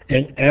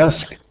 and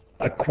ask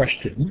a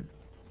question,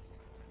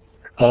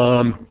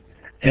 and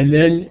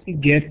then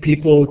get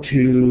people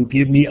to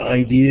give me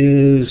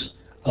ideas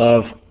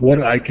of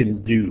what I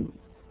can do.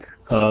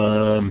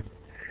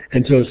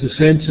 And so it's a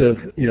sense of,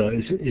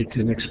 it's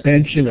an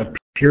expansion of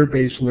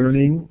peer-based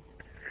learning,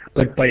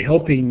 but by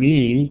helping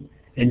me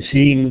and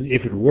seeing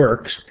if it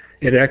works,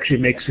 it actually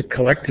makes the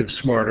collective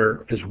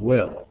smarter as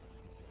well.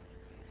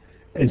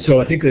 And so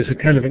I think there's a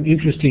kind of an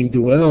interesting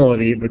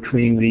duality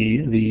between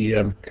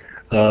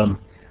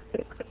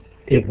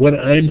if what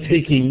I'm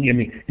taking,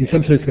 in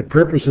some sense the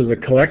purpose of the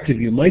collective,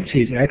 you might say,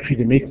 is actually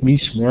to make me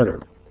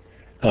smarter.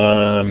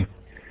 And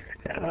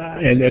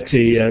that's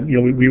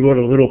we wrote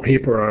a little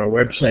paper on our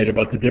website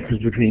about the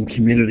difference between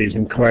communities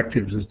and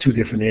collectives. There's two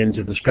different ends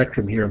of the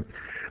spectrum here.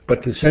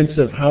 But the sense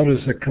of how does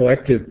a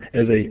collective,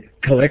 as a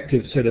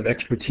collective set of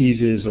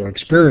expertises or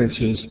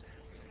experiences,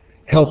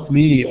 help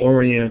me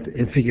orient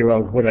and figure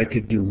out what I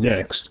could do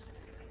next.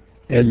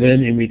 And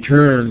then in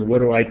return, what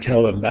do I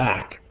tell them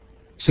back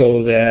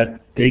so that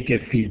they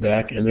get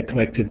feedback and the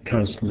collective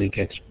constantly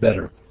gets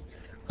better.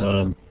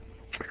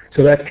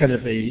 So that's kind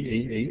of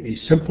a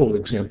simple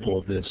example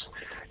of this.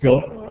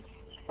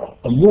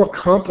 A more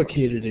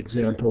complicated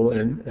example,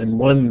 and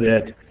one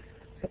that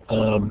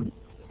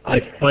I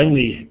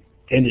finally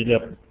ended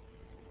up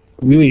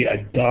really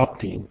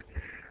adopting,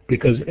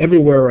 because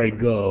everywhere I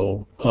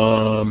go,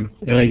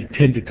 and I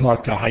tend to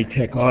talk to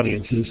high-tech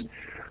audiences,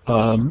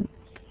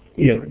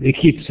 they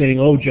keep saying,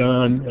 "Oh,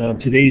 John,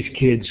 today's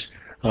kids,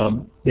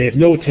 they have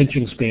no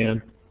attention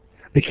span,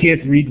 they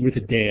can't read with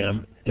a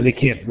damn, and they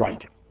can't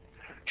write.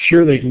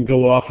 Sure, they can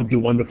go off and do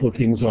wonderful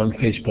things on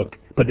Facebook,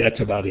 but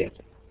that's about it."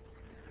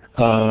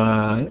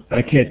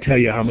 I can't tell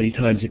you how many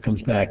times it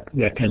comes back,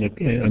 that kind of,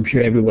 I'm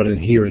sure everyone in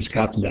here has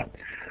gotten that.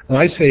 And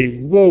I say,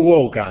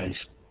 whoa, guys,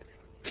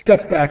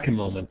 step back a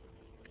moment.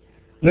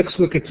 Let's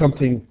look at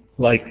something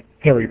like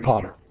Harry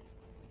Potter.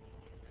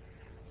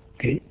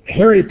 Okay,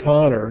 Harry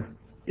Potter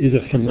is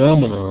a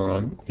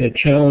phenomenon that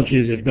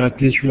challenges, if not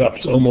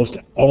disrupts, almost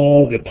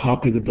all the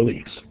popular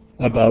beliefs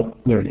about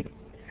learning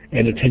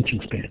and attention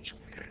spans.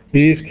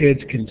 These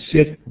kids can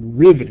sit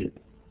riveted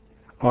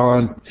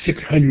on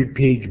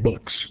 600-page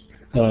books,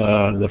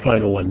 the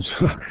final ones,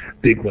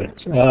 big ones,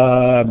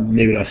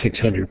 maybe not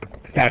 600,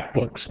 fat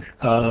books.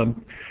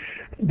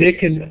 They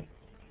can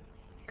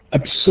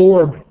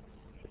absorb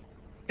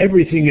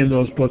everything in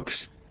those books.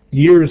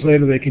 Years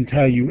later, they can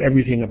tell you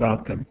everything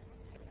about them.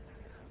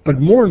 But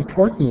more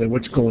importantly,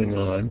 what's going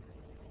on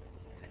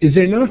is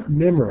they're not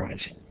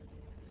memorizing.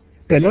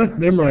 They're not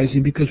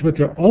memorizing because what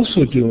they're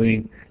also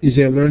doing is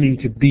they're learning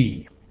to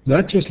be,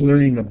 not just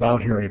learning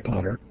about Harry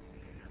Potter,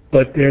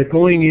 but they're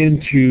going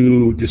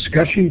into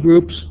discussion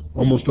groups,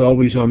 almost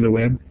always on the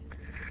web.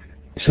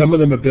 Some of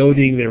them are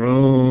building their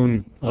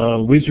own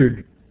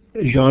wizard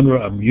genre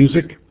of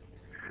music.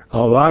 A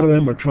lot of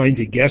them are trying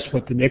to guess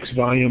what the next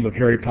volume of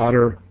Harry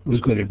Potter was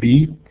going to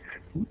be.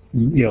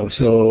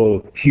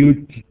 So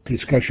huge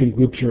discussion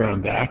groups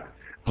around that.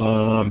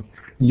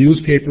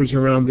 Newspapers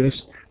around this.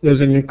 There's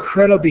an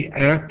incredibly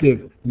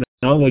active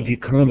knowledge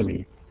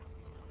economy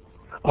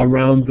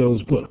around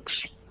those books.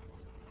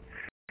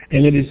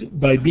 And it is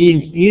by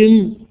being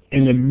in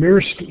and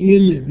immersed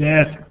in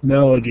that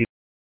knowledge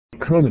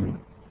economy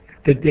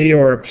that they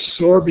are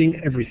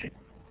absorbing everything.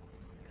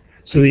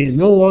 So they are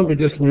no longer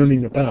just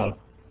learning about,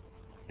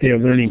 they are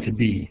learning to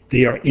be.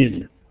 They are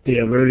in. They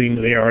are learning,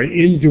 they are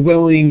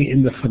indwelling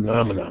in the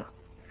phenomena.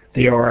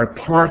 They are a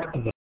part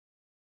of the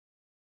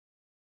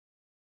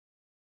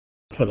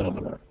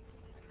phenomena.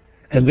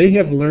 And they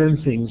have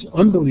learned things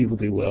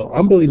unbelievably well,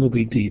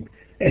 unbelievably deep,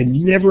 and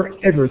never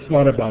ever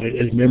thought about it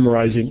as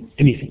memorizing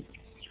anything.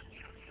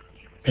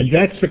 And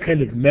that's the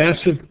kind of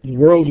massive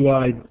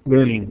worldwide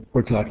learning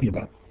we're talking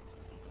about.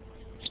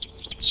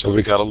 So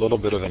we got a little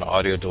bit of an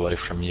audio delay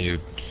from you,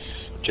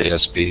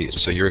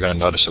 JSB, so you're going to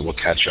notice it. We'll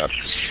catch up.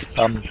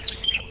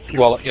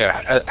 Well,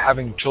 yeah,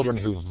 having children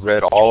who've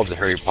read all of the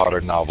Harry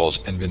Potter novels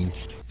and been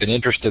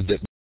interested, that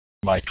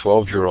my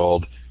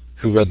 12-year-old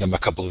who read them a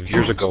couple of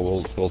years ago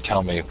will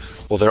tell me,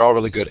 well, they're all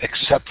really good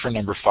except for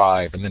number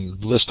 5, and then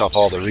list off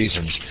all the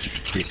reasons.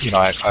 You know,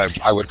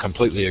 I would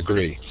completely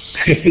agree.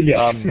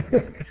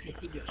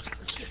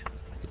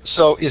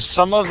 So is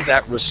some of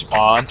that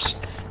response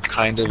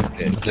kind of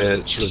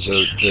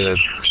the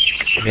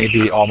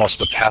maybe almost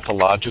the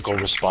pathological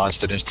response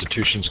that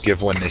institutions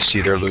give when they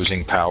see they're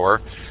losing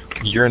power?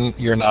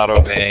 You're not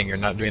obeying, you're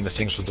not doing the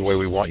things the way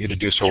we want you to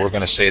do, so we're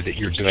going to say that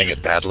you're doing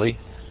it badly?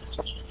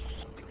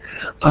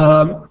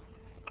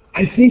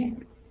 I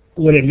think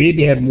what it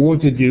maybe had more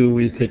to do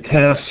with the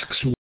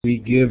tasks we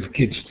give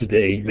kids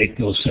today make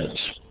no sense.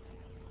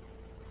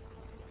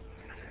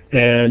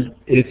 And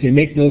if they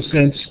make no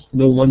sense,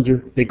 no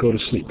wonder they go to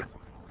sleep.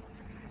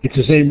 It's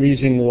the same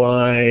reason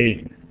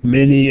why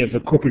many of the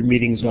corporate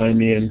meetings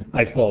I'm in,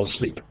 I fall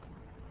asleep.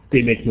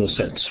 They make no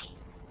sense.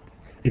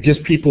 It's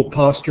just people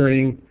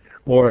posturing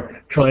or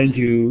trying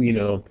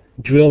to,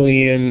 drill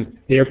in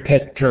their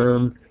pet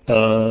term,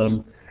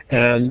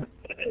 and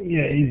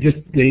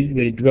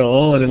they drill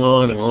on and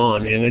on and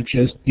on, and it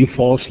just, you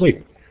fall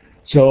asleep.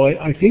 So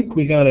I think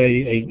we got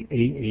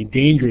a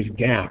dangerous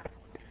gap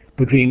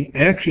between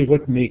actually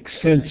what makes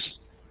sense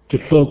to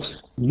folks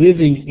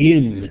living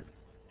in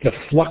the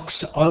flux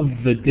of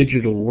the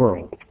digital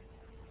world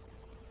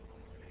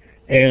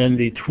and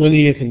the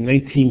 20th and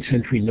 19th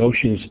century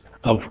notions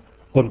of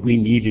what we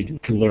needed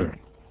to learn.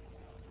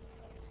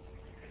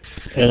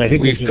 And I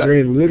think there's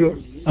very little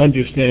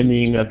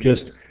understanding of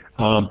just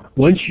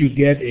once you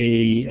get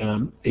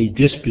a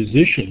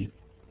disposition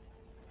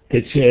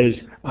that says,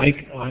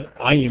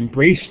 I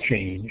embrace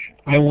change,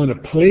 I want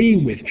to play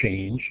with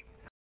change,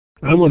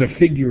 I want to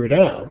figure it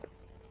out,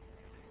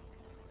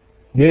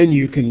 then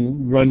you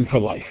can run for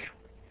life.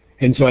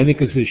 And so I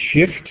think it's a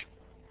shift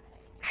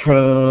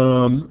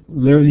from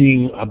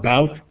learning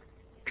about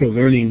to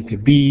learning to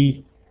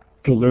be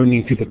to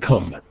learning to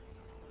become.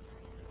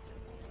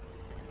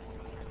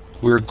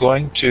 We're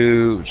going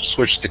to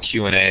switch to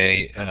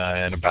Q&A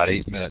in about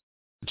 8 minutes,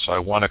 so I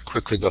want to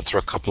quickly go through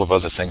a couple of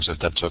other things, if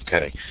that's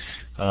okay.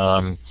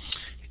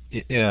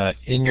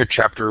 In your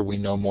chapter, We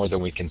Know More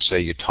Than We Can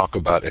Say, you talk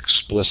about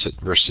explicit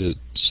versus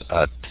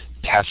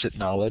tacit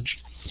knowledge,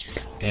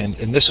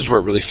 and this is where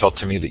it really felt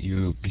to me that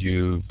you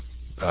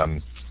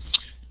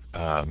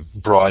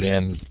brought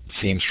in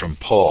themes from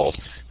Paul.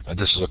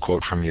 This is a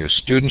quote from you.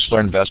 Students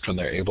learn best when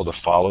they're able to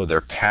follow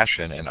their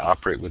passion and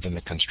operate within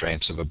the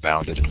constraints of a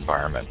bounded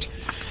environment.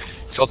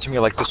 It felt to me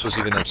like this was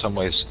even in some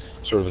ways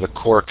sort of the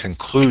core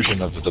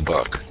conclusion of the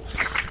book.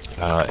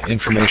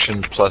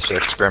 Information plus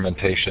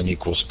experimentation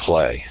equals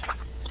play.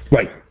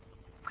 Right.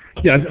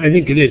 Yeah, I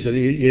think it is.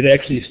 It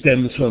actually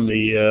stems from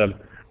the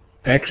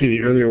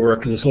earlier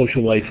work in the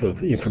social life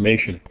of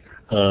information.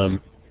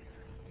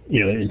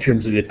 In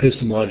terms of the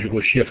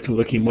epistemological shift to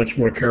looking much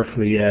more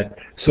carefully at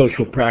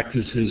social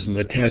practices and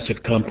the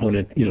tacit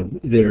component,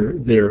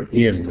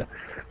 therein.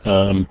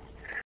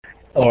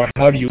 Or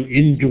how do you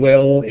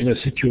indwell in a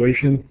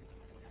situation,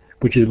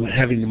 which is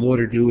having more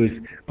to do with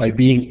by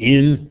being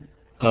in,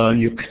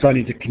 you're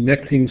starting to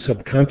connect things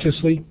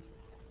subconsciously,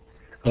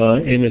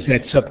 and it's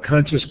that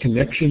subconscious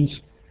connections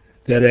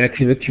that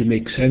actually let you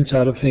make sense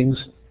out of things.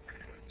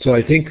 So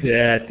I think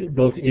that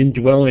both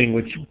indwelling,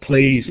 which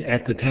plays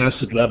at the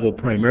tacit level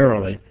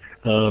primarily,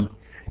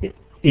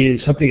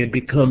 is something that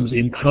becomes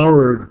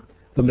empowered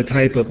from the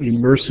type of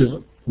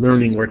immersive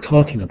learning we're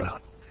talking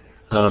about.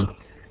 And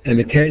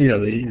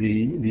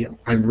the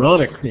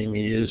ironic thing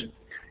is,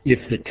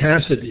 if the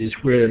tacit is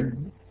where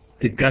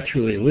the guts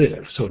really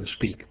live, so to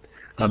speak,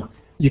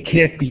 you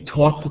can't be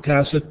taught the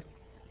tacit.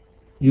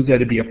 You got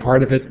to be a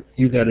part of it.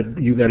 You got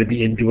to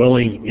be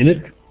indwelling in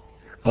it.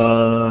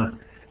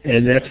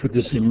 And that's what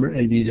these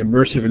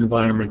immersive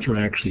environments are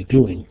actually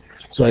doing.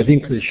 So I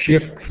think the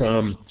shift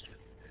from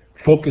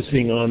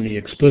focusing on the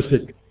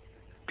explicit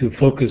to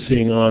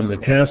focusing on the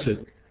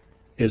tacit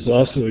is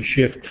also a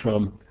shift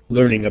from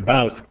learning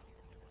about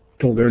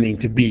to learning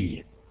to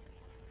be.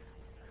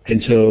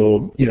 And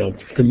so,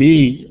 for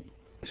me,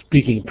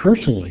 speaking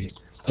personally,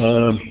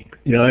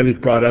 I was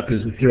brought up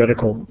as a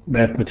theoretical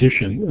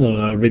mathematician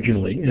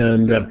originally,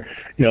 and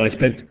I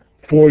spent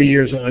 4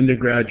 years of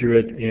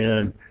undergraduate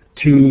and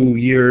 2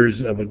 years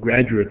of a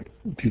graduate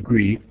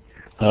degree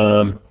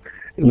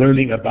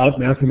learning about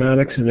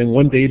mathematics, and then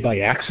one day by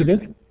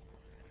accident,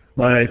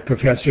 my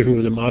professor, who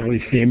was a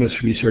moderately famous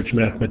research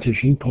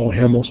mathematician, Paul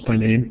Hamos by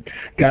name,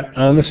 got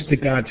honest to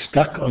God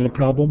stuck on a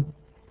problem,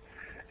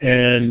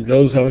 and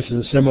those of us in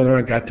the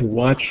seminar got to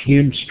watch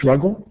him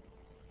struggle.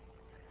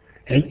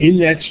 And in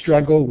that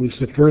struggle was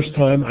the first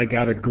time I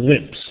got a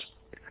glimpse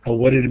of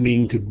what it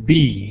means to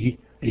be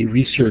a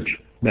research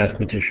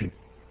mathematician.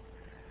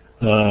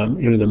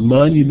 It was a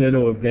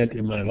monumental event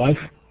in my life.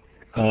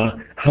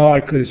 How I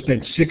could have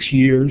spent 6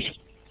 years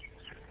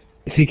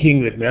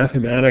thinking that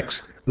mathematics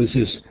was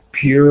this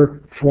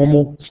pure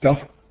formal stuff,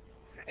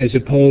 as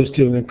opposed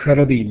to an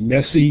incredibly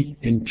messy,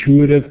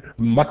 intuitive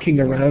mucking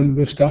around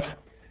with stuff.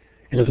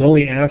 And it's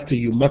only after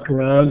you muck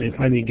around and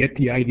finally get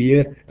the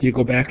idea do you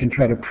go back and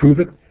try to prove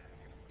it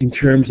in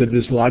terms of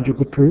this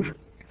logical proof.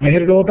 I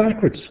had it all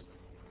backwards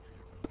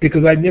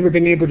because I'd never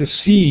been able to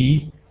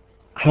see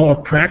how a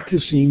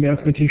practicing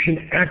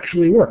mathematician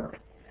actually worked.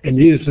 And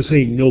needless to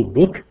say, no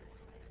book,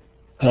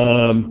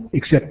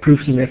 except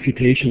Proofs and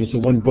Refutations, the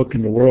one book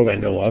in the world I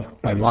know of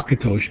by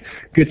Lakatos,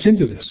 gets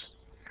into this.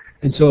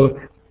 And so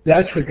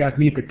that's what got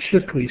me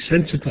particularly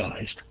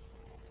sensitized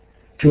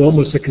to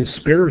almost a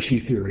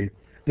conspiracy theory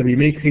that we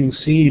make things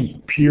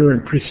seem pure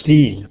and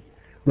pristine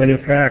when in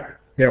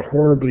fact they're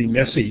horribly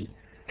messy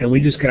and we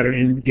just got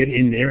to get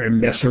in there and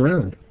mess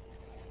around.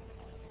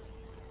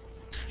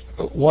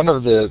 One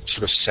of the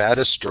sort of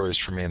saddest stories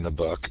for me in the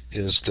book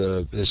is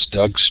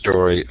Doug's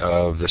story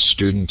of the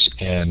students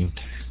and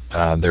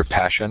their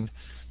passion,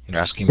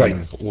 asking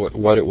them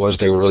what it was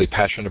they were really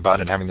passionate about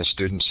and having the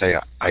students say,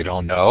 I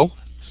don't know.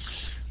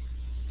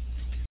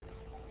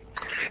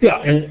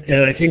 Yeah,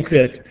 and I think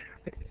that,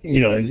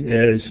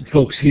 as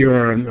folks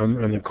here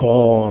on the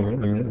call,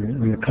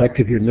 on the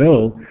collective here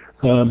know,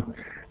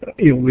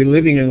 we're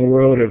living in a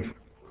world of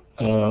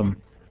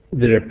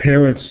that our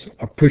parents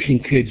are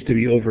pushing kids to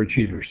be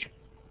overachievers.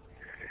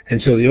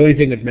 And so the only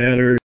thing that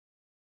matters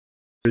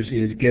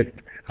is get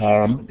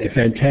a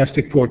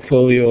fantastic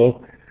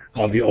portfolio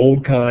of the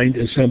old kind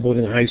assembled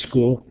in high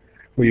school,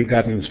 where you've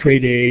gotten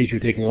straight A's, you're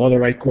taking all the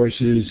right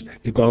courses,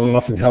 you're going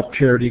off and help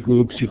charity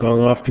groups, you're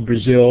going off to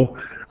Brazil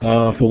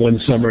for one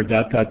summer,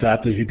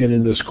 as you get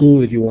into the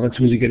school that you want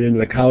to, as you get into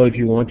the college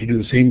you want, you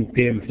do the same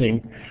damn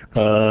thing.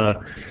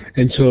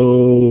 And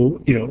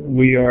so,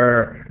 we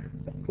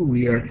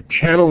are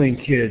channeling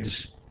kids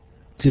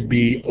to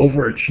be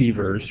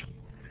overachievers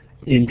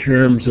in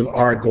terms of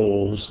our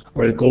goals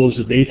or the goals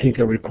that they think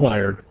are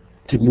required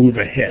to move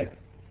ahead.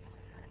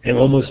 And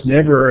almost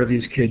never are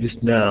these kids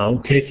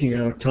now taking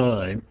out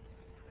time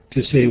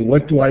to say,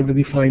 what do I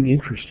really find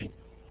interesting?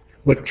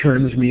 What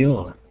turns me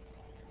on?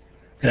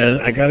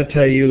 And I got to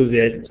tell you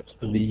that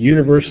the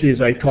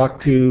universities I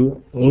talk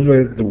to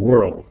over the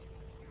world,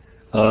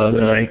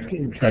 and I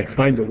in fact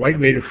find the right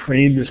way to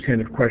frame this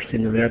kind of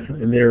question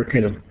in their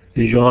kind of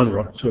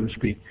genre, so to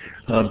speak,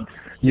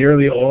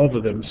 nearly all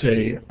of them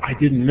say, I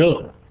didn't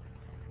know.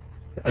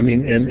 I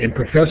mean, and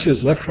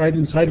professors left, right,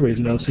 and sideways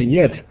are now saying,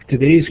 yes,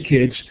 today's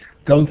kids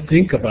don't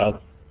think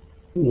about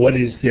what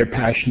is their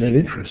passion and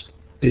interest.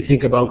 They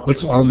think about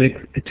what's on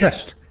the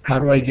test. How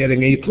do I get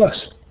an A+,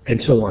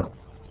 and so on.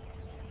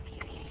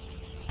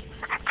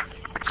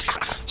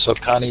 So,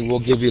 Connie, we'll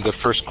give you the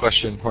first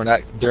question.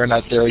 They're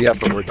not there yet,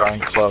 but we're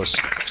darn close.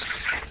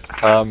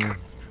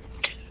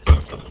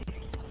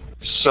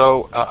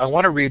 So I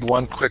want to read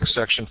one quick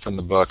section from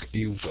the book.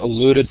 You've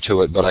alluded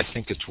to it, but I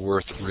think it's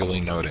worth really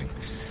noting.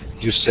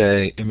 You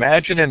say,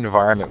 imagine an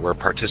environment where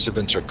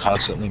participants are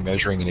constantly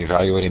measuring and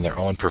evaluating their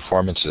own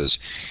performances,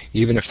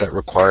 even if that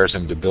requires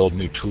them to build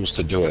new tools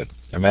to do it.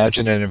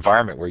 Imagine an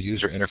environment where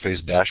user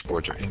interface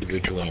dashboards are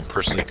individually and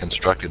personally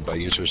constructed by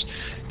users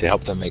to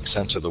help them make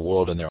sense of the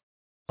world and their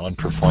own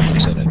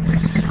performance in it.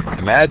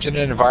 Imagine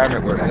an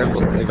environment where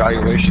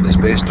evaluation is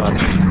based on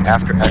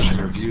after-action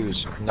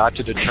reviews, not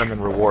to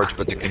determine rewards,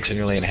 but to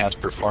continually enhance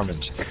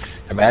performance.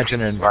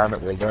 Imagine an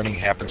environment where learning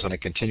happens on a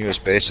continuous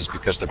basis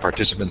because the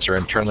participants are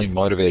internally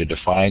motivated to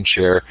find,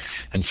 share,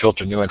 and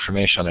filter new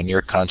information on a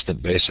near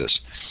constant basis.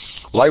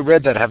 Well, I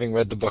read that having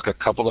read the book a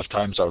couple of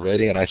times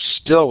already, and I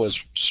still was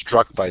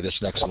struck by this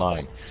next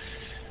line.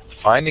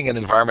 Finding an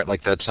environment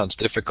like that sounds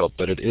difficult,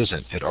 but it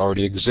isn't. It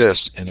already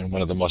exists, and in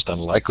one of the most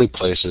unlikely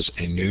places,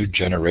 a new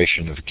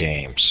generation of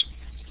games.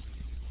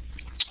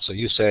 So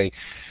you say,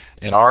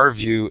 in our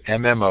view,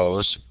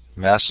 MMOs,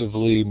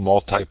 massively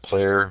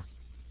multiplayer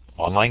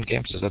online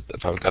games, is that,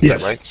 if I've got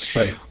that right?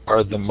 Right,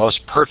 are the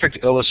most perfect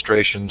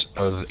illustrations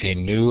of a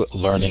new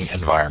learning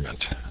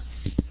environment.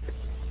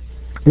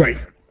 Right.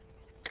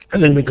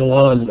 And then we go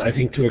on, I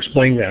think, to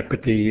explain that,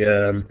 but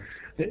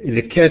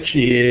the catch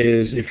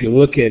is, if you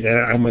look at,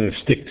 I'm going to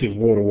stick to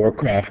World of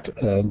Warcraft,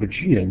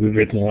 which we've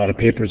written a lot of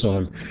papers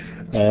on.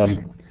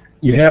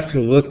 You have to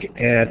look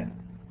at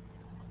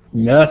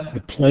not the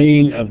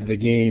playing of the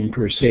game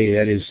per se,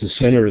 that is the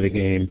center of the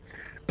game,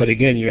 but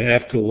again, you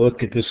have to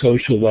look at the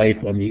social life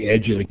on the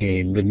edge of the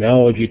game, the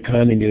knowledge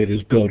economy that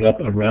is built up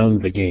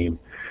around the game,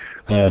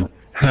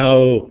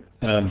 how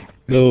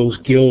those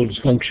guilds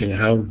function,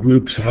 how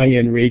groups,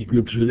 high-end raid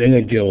groups within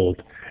a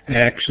guild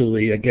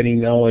actually are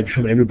getting knowledge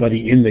from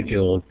everybody in the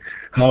guild,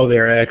 how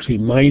they're actually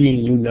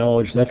mining new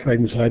knowledge left, right,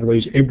 and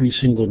sideways every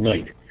single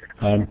night,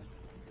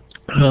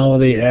 how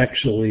they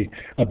actually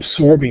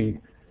absorbing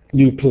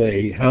new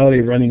play, how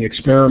they're running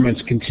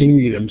experiments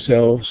continually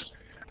themselves,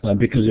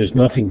 because there's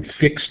nothing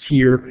fixed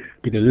here,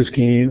 because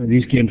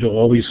these games are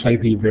always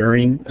slightly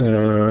varying,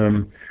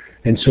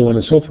 and so on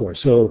and so forth.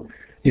 So,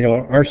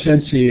 our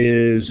sense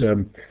is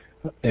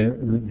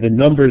the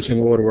numbers in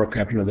World of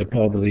Warcraft, they're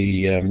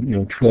probably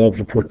 12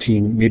 to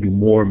 14, maybe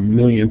more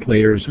million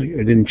players. I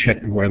didn't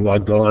check before I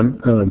logged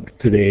on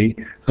today,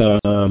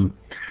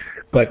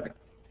 but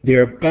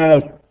there are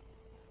about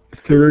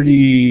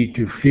 30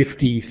 to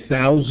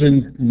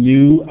 50,000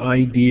 new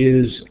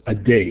ideas a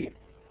day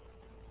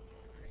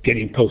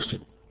getting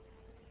posted.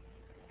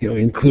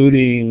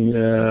 Including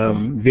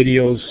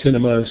videos,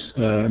 cinemas,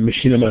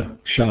 machinima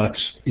shots,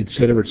 et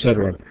cetera,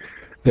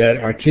 that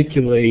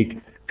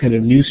articulate kind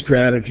of new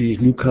strategies,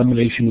 new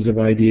combinations of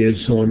ideas,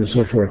 so on and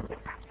so forth.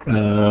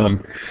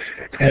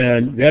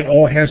 And that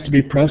all has to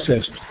be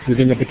processed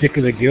within a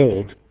particular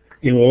guild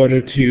in order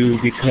to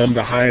become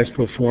the highest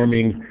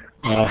performing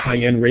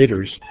high-end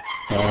raiders,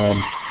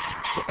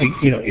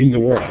 in the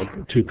world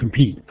to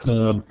compete.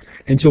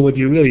 And so what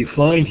you really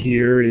find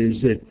here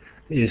is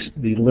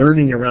the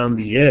learning around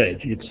the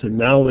edge. It's the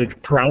knowledge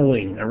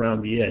prowling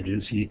around the edge.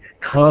 It's the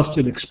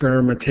constant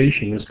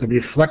experimentation. It's the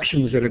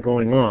reflections that are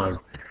going on,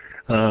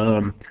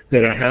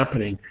 that are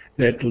happening,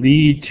 that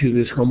lead to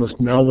this almost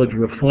knowledge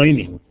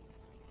refining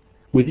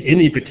within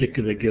any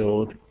particular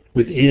guild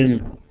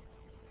within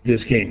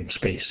this game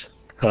space.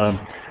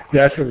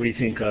 That's what we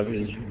think of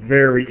as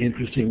very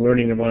interesting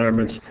learning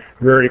environments,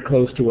 very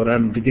close to what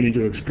I'm beginning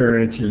to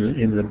experience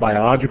in the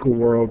biological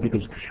world,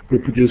 because we're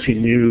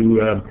producing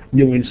new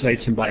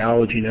insights in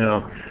biology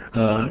now,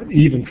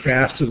 even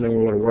faster than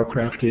World of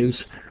Warcraft is,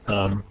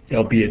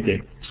 albeit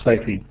they're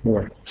slightly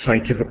more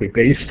scientifically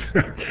based.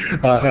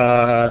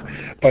 But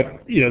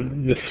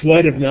the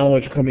flood of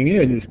knowledge coming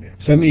in is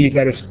something you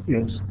got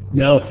to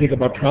now think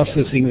about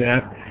processing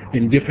that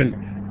in different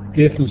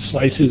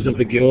slices of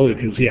the guild.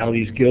 If you see how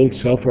these guilds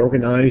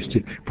self-organize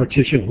to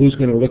partition who's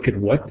going to look at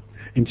what,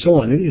 and so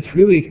on. It's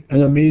really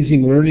an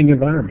amazing learning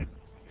environment.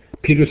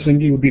 Peter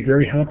Singy would be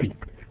very happy.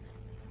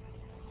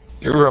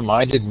 It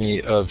reminded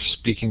me of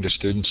speaking to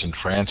students in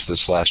France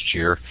this last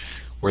year,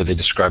 where they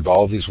described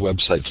all of these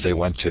websites they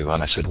went to,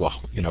 and I said, well,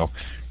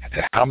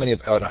 how many of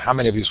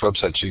these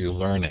websites are you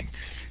learning?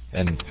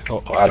 And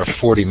out of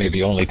 40,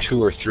 maybe only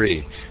 2 or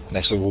 3. And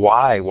I said,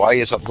 why? Why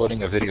is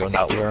uploading a video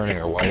not learning,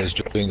 or why is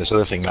doing this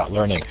other thing not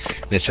learning?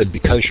 And they said,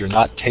 because you're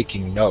not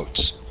taking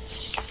notes.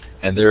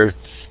 And their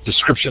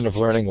description of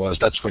learning was,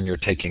 that's when you're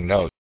taking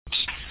notes.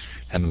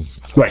 And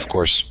right. Of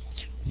course,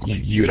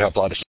 you'd have a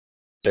lot to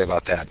say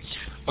about that.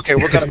 Okay,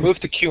 we're going to move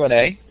to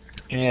Q&A.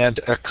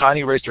 And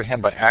Connie raised her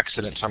hand by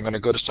accident, so I'm going to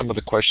go to some of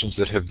the questions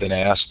that have been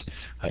asked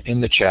in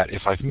the chat.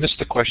 If I've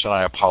missed a question,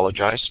 I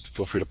apologize.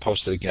 Feel free to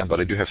post it again, but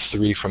I do have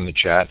 3 from the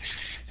chat.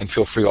 And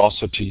feel free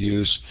also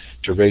to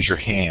raise your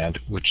hand,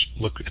 which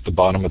look at the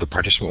bottom of the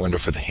participant window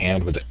for the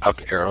hand with the up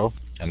arrow,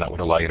 and that would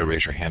allow you to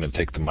raise your hand and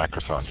take the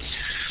microphone.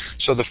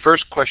 So the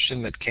first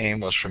question that came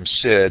was from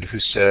Sid, who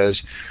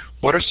says,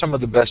 what are some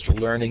of the best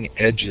learning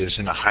edges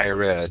in a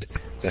higher ed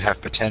that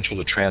have potential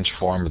to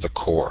transform the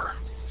core?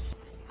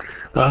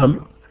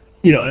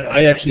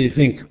 I actually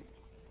think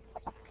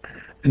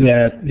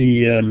that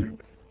the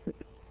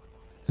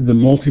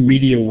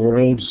multimedia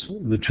worlds,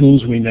 the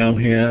tools we now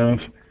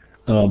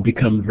have,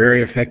 become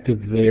very effective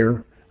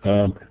there.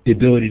 The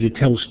ability to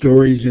tell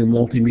stories in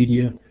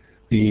multimedia,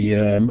 the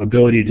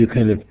ability to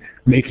kind of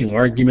make an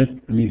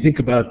argument. I mean, think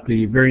about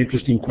the very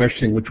interesting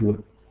question which will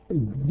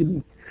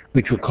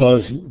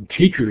cause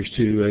teachers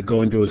to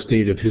go into a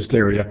state of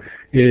hysteria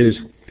is,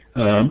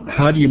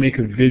 how do you make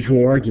a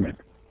visual argument?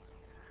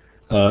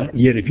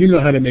 Yet if you know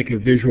how to make a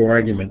visual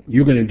argument,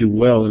 you're going to do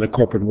well in the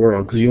corporate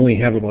world, because you only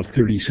have about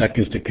 30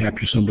 seconds to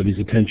capture somebody's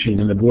attention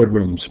in the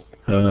boardrooms.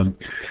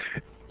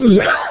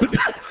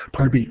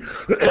 Pardon me.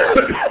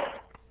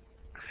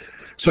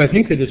 So I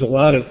think that there's a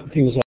lot of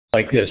things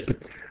like this. But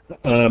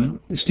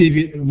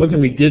Steve, one thing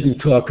we didn't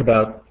talk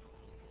about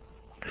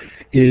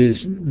is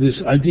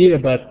this idea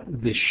about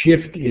the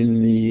shift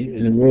in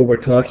the world we're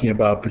talking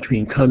about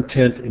between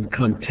content and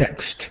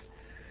context.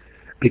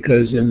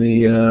 Because in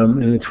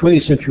the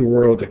 20th century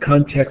world, the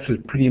context was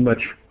pretty much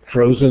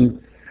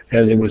frozen,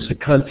 and it was the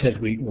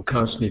content we were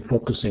constantly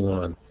focusing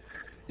on.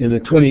 In the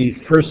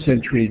 21st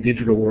century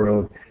digital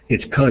world,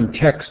 its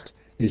context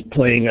is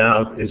playing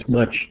out as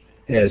much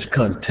as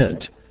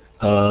content.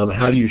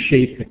 How do you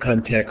shape the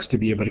context to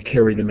be able to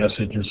carry the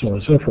message, and so on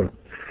and so forth?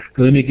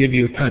 So let me give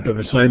you a type of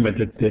assignment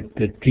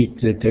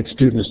that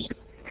students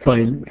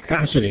find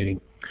fascinating.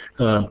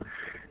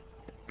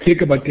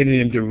 Think about getting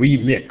them to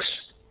remix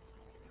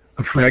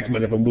a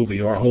fragment of a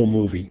movie or a whole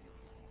movie,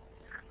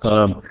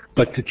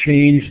 but to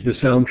change the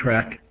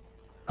soundtrack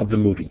of the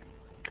movie.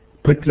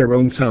 Put their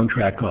own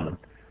soundtrack on.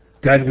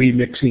 That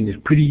remixing is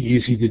pretty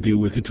easy to do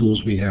with the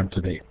tools we have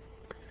today.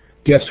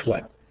 Guess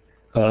what?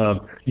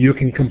 You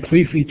can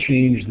completely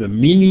change the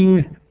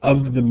meaning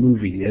of the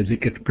movie as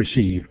it gets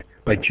perceived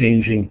by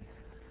changing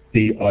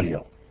the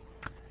audio.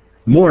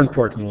 More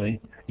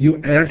importantly,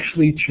 you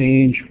actually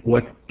change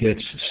what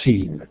gets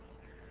seen.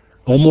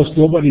 Almost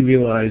nobody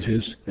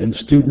realizes, and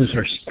students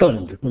are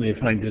stunned when they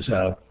find this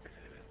out,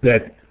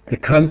 that the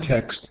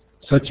context,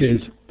 such as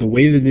the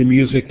way that the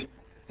music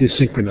is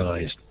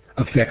synchronized,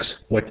 affects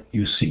what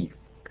you see.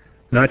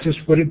 Not just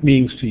what it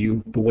means to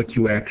you, but what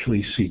you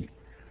actually see.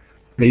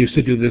 They used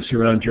to do this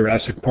around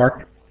Jurassic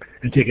Park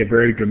and take a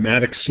very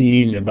dramatic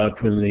scene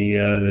about when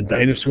the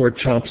dinosaur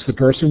chomps the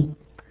person.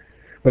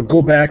 But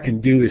go back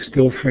and do a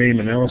still frame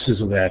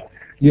analysis of that.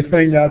 You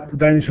find out the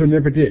dinosaur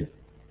never did.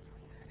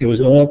 It was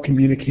all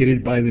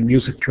communicated by the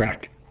music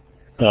track.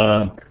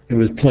 It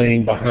was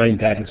playing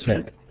behind that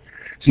ascent.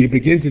 So you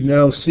begin to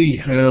now see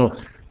how,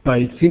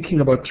 by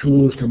thinking about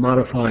tools to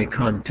modify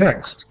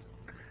context,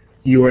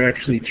 you are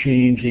actually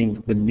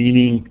changing the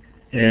meaning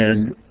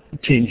and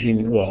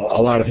changing, well,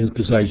 a lot of things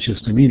besides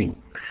just the meaning.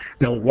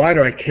 Now, why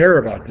do I care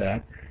about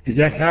that? Is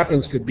that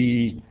happens to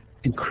be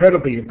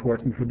incredibly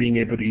important for being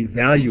able to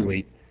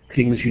evaluate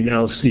things you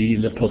now see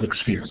in the public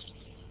sphere.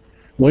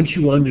 Once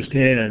you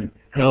understand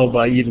how,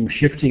 by even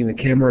shifting the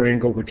camera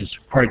angle, which is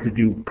hard to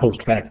do post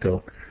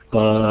facto,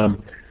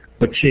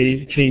 but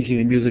changing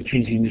the music,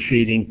 changing the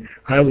shading,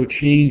 how it will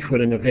change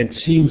what an event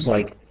seems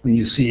like when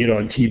you see it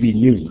on TV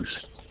news.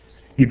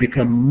 You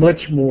become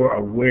much more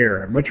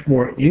aware, much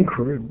more you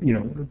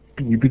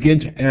begin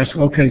to ask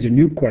all kinds of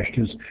new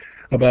questions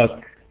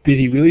about, did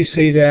he really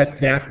say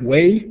that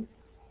way?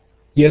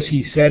 Yes,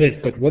 he said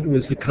it, but what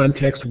was the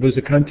context? Was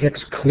the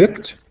context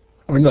clipped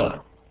or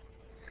not?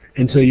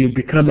 And so you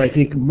become, I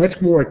think, much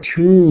more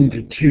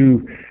attuned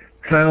to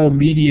how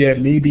media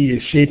maybe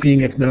is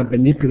shaping, if not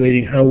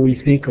manipulating, how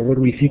we think or what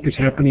we think is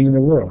happening in the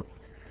world.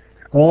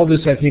 All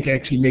this, I think,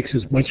 actually makes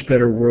us much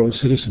better world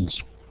citizens.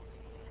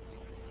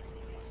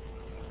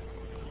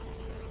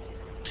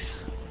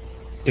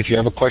 If you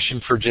have a question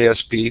for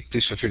JSB,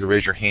 please feel free to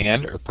raise your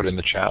hand or put it in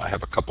the chat. I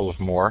have a couple of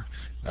more.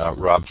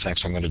 Rob,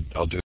 thanks.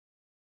 I'll do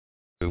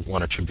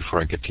one or two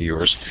before I get to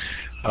yours.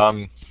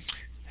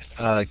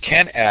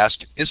 Ken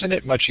asked, isn't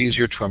it much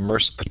easier to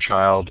immerse a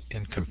child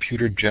in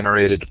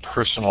computer-generated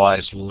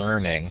personalized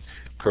learning,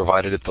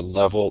 provided at the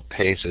level,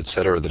 pace,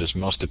 etc., that is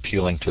most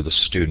appealing to the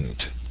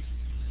student?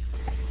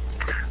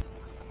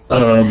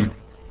 I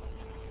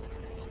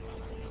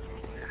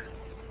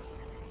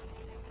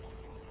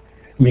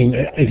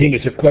think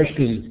it's a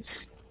question.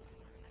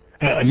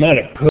 I'm not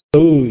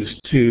opposed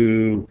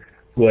to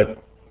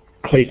what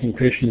Clayton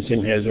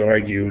Christensen has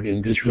argued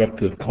in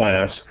Disruptive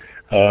Class.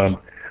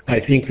 I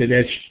think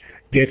that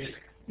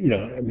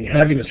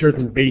having a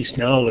certain base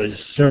knowledge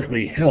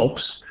certainly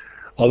helps,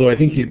 although I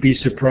think you'd be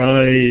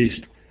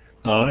surprised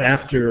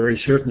after a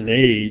certain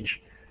age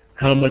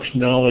how much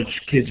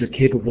knowledge kids are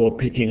capable of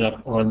picking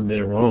up on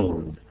their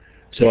own.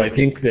 So I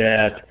think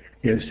that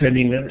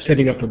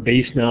setting up a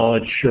base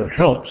knowledge sure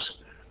helps,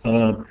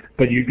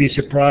 but you'd be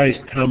surprised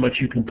how much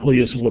you can pull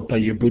yourself up by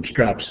your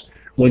bootstraps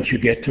once you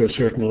get to a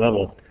certain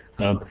level,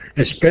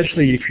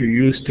 especially if you're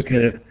used to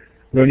kind of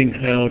learning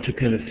how to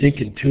kind of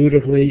think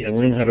intuitively and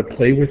learn how to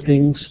play with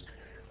things.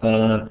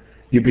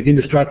 You begin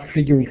to start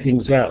figuring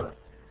things out,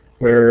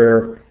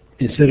 where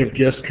instead of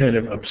just kind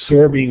of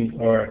absorbing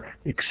or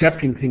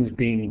accepting things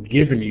being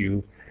given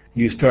you,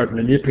 you start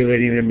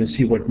manipulating them and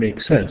see what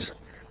makes sense.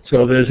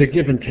 So there's a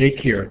give and take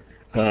here.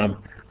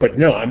 But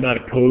no, I'm not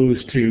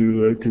opposed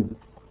to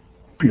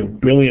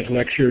brilliant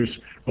lectures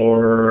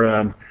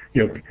or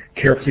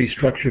carefully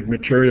structured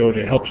material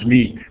that helps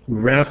me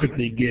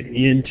rapidly get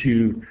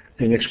into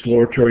an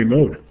exploratory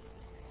mode.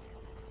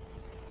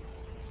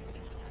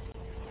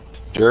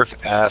 Durf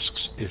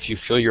asks if you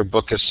feel your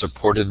book is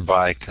supported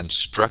by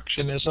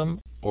constructionism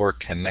or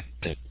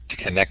connectionism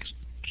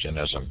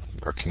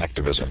or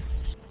connectivism.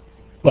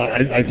 Well,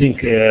 I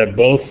think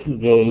both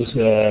those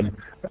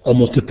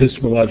almost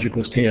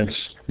epistemological stance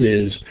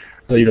is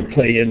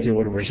play into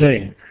what we're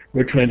saying.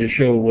 We're trying to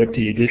show what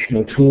the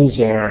additional tools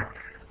are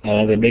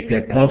that make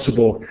that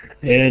possible,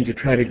 and to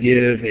try to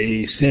give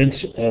a sense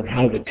of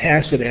how the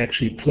tacit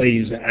actually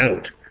plays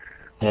out.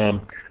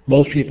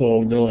 Most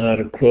people know how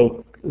to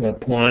quote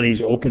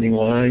Polanyi's opening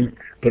line,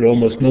 but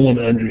almost no one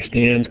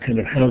understands kind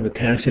of how the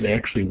tacit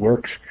actually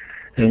works,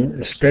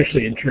 and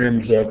especially in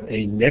terms of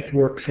a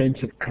network sense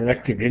of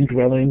collective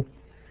indwelling,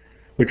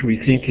 which we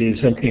think is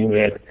something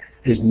that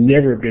has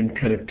never been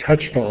kind of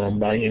touched on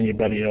by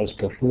anybody else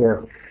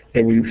before,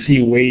 that we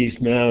see ways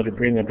now to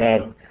bring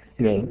about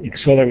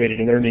accelerated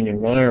learning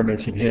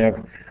environments and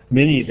have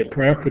many of the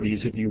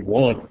properties that you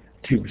want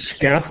to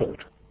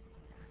scaffold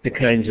the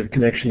kinds of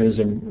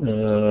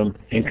connectionism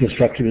and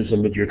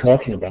constructivism that you're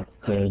talking about.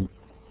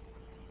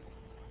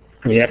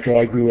 After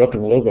all, I grew up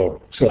in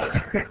Logo, so.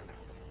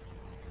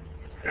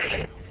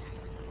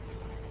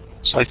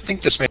 So I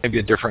think this may be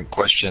a different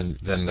question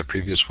than the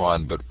previous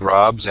one, but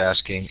Rob's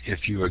asking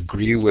if you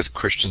agree with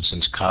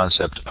Christensen's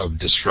concept of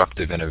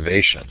disruptive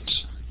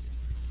innovations.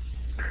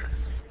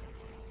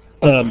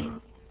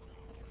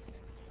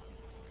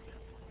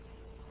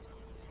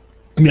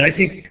 I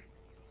think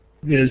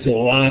there's a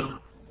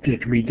lot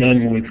that can be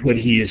done with what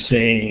he is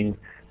saying.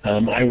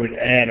 I would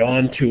add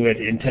on to it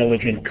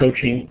intelligent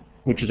coaching,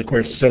 which is, of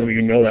course, some of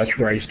you know that's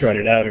where I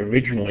started out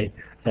originally,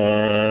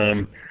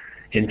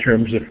 in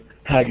terms of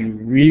how you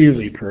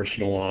really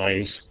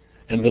personalize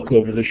and look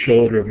over the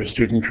shoulder of a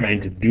student trying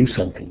to do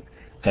something.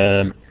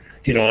 I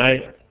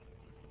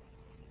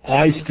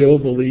still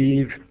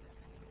believe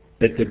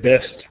that the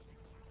best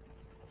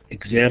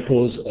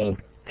examples of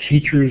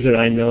teachers that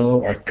I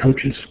know are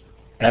coaches,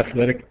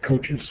 athletic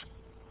coaches.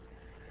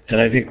 And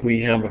I think we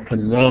have a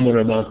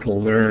phenomenal amount to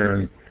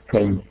learn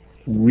from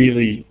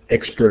really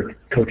expert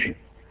coaching.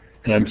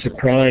 And I'm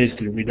surprised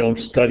that we don't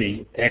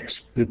study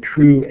the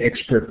true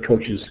expert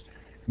coaches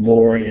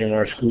more in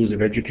our schools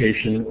of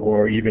education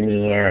or even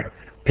in our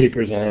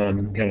papers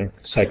on kind of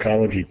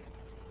psychology.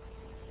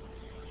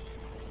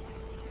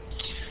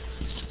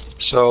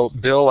 So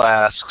Bill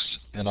asks,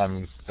 and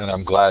I'm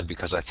glad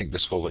because I think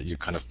this will let you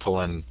kind of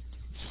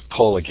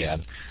pull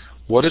again.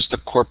 What is the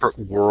corporate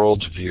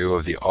world view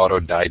of the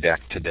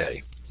autodidact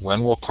today?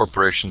 When will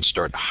corporations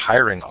start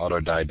hiring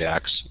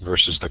autodidacts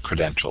versus the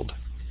credentialed?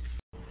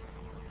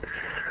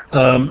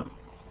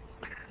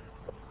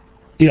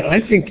 I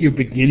think you're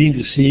beginning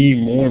to see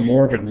more and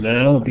more of it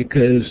now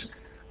because,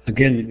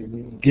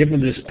 again,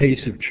 given this pace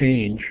of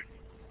change,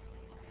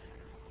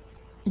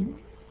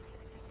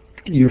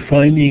 you're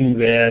finding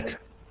that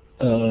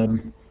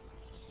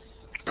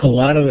a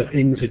lot of the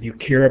things that you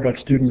care about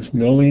students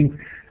knowing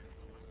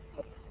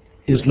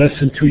is less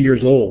than 2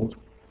 years old.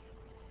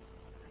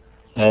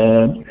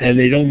 And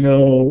they don't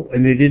know,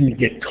 and they didn't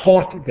get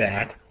taught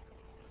that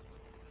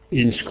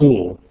in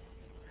school.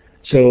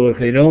 So if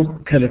they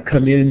don't kind of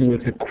come in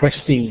with a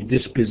questing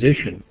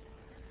disposition,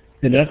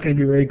 they're not going to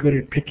be very good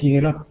at picking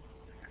it up.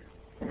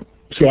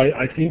 So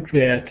I think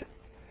that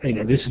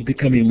this is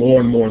becoming more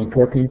and more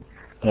important.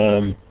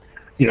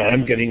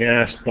 I'm getting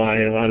asked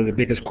by a lot of the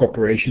biggest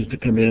corporations to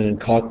come in and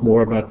talk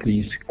more about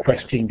these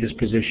questing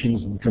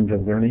dispositions in terms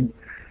of learning.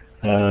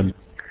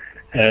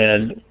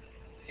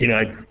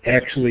 I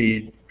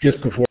actually,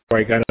 just before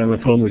I got on the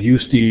phone with you,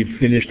 Steve,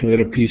 finished a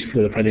little piece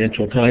for the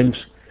Financial Times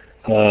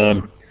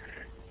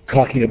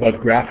talking about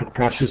graphic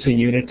processing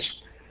units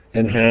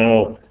and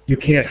how you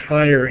can't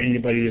hire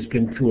anybody who's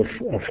been through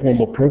a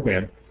formal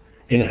program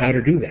in how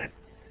to do that.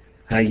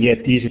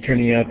 Yet these are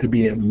turning out to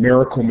be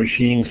miracle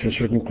machines for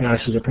certain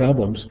classes of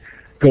problems.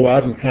 Go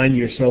out and find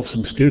yourself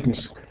some students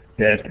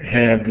that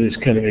have this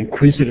kind of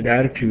inquisitive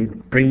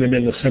attitude, bring them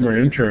in the summer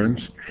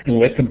interns, and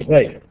let them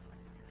play.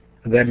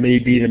 That may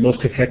be the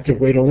most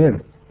effective way to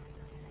learn.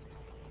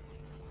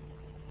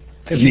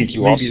 It means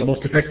maybe the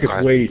most effective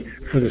way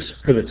for the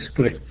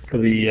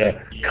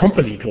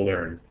company to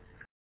learn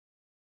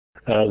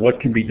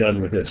what can be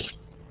done with this.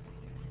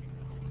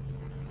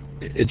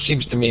 It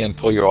seems to me, and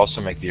Paul, you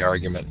also make the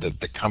argument that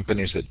the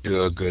companies that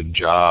do a good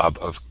job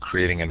of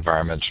creating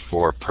environments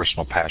for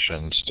personal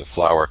passions to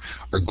flower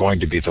are going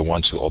to be the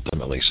ones who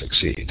ultimately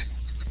succeed.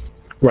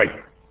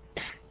 Right.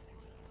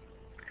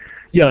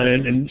 Yeah,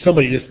 and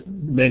somebody just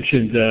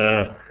mentioned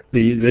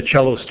the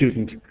cello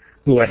student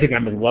who I think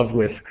I'm in love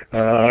with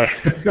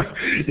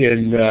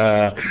in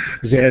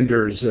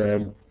Xander's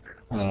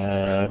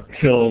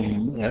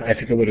film. I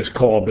forget what it's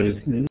called, but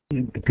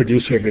the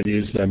producer of it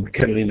is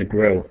Catalina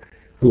Grow,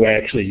 who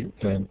actually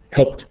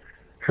helped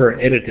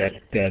her edit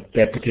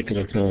that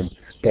particular film.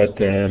 But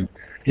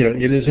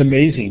it is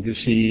amazing to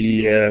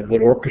see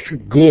what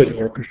good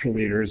orchestra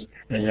leaders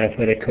and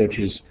athletic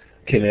coaches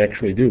can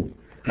actually do.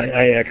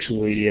 I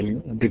actually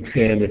am a big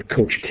fan of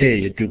Coach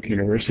K at Duke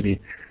University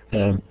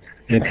and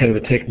kind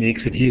of the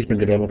techniques that he's been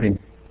developing.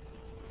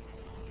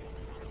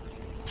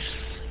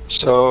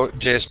 So,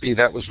 JSB,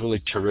 that was really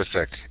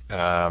terrific.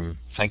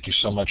 Thank you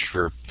so much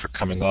for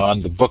coming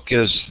on. The book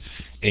is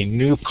A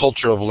New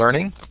Culture of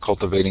Learning,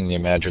 Cultivating the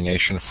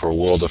Imagination for a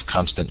World of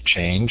Constant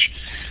Change.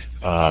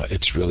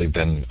 It's really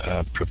been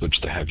a privilege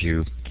to have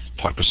you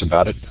talk to us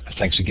about it.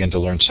 Thanks again to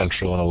Learn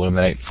Central and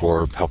Illuminate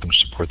for helping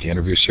support the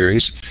interview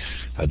series.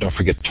 Don't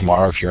forget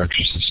tomorrow, if you're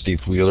interested, Steve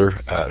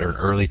Wheeler at an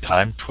early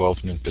time,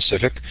 12 noon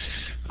Pacific.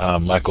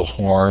 Michael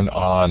Horn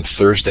on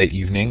Thursday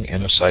evening,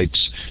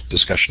 InnoSight's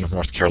discussion of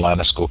North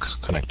Carolina school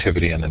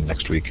connectivity, and then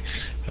next week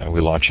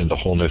we launch into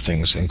whole new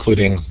things,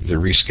 including the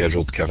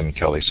rescheduled Kevin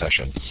Kelly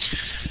session.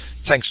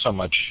 Thanks so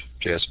much,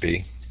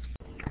 JSB.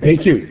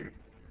 Thank you.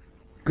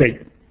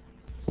 Great.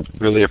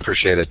 Really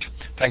appreciate it.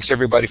 Thanks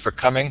everybody for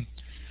coming.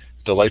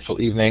 Delightful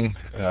evening.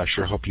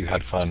 Sure hope you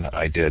had fun.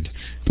 I did.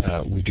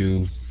 We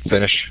do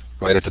finish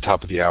right at the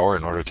top of the hour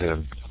in order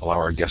to allow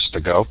our guests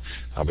to go.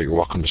 But you're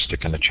welcome to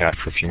stick in the chat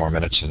for a few more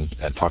minutes and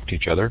talk to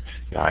each other.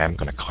 Yeah, I am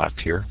going to clap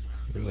here.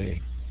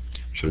 Really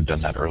should have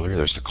done that earlier.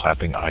 There's the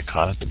clapping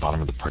icon at the bottom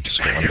of the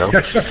participant window.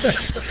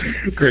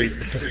 Great.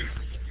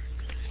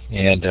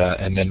 And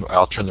then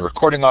I'll turn the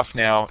recording off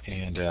now,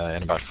 and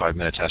in about 5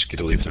 minutes ask you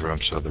to leave the room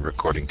so the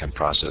recording can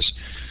process.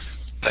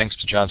 Thanks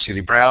to John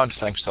Seeley Brown.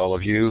 Thanks to all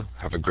of you.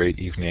 Have a great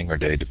evening or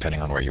day,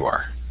 depending on where you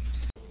are.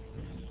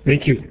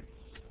 Thank you.